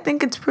time, but I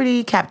think it's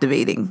pretty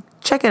captivating.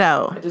 Check it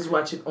out. I just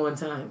watch it on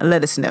time.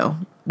 Let us know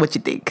what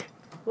you think.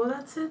 Well,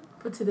 that's it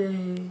for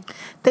today.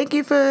 Thank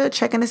you for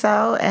checking us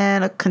out,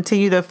 and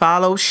continue to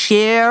follow,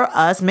 share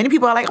us. Many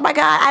people are like, oh my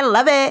God, I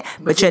love it.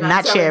 But you're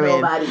not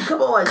sharing. Nobody.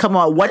 Come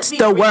on. What's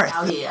the worth?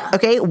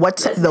 Okay,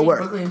 what's the worth?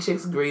 Brooklyn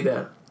Chicks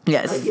greater.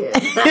 Yes.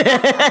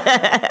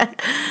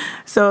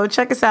 So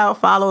check us out.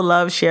 Follow,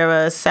 love, share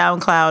us.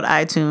 SoundCloud,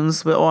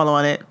 iTunes. We're all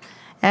on it.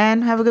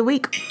 And have a good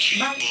week.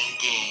 Keep on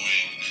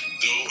going,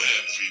 though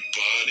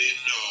everybody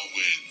know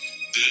it.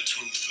 The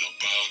truth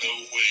about the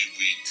way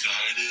we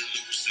tied it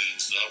loose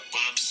ends up.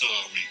 I'm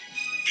sorry.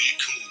 Be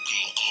cool,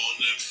 go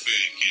on and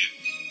fake it.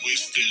 We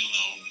still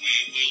know we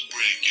will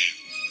break it.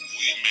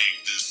 We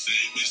make the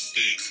same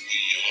mistakes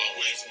we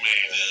always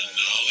made, and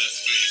all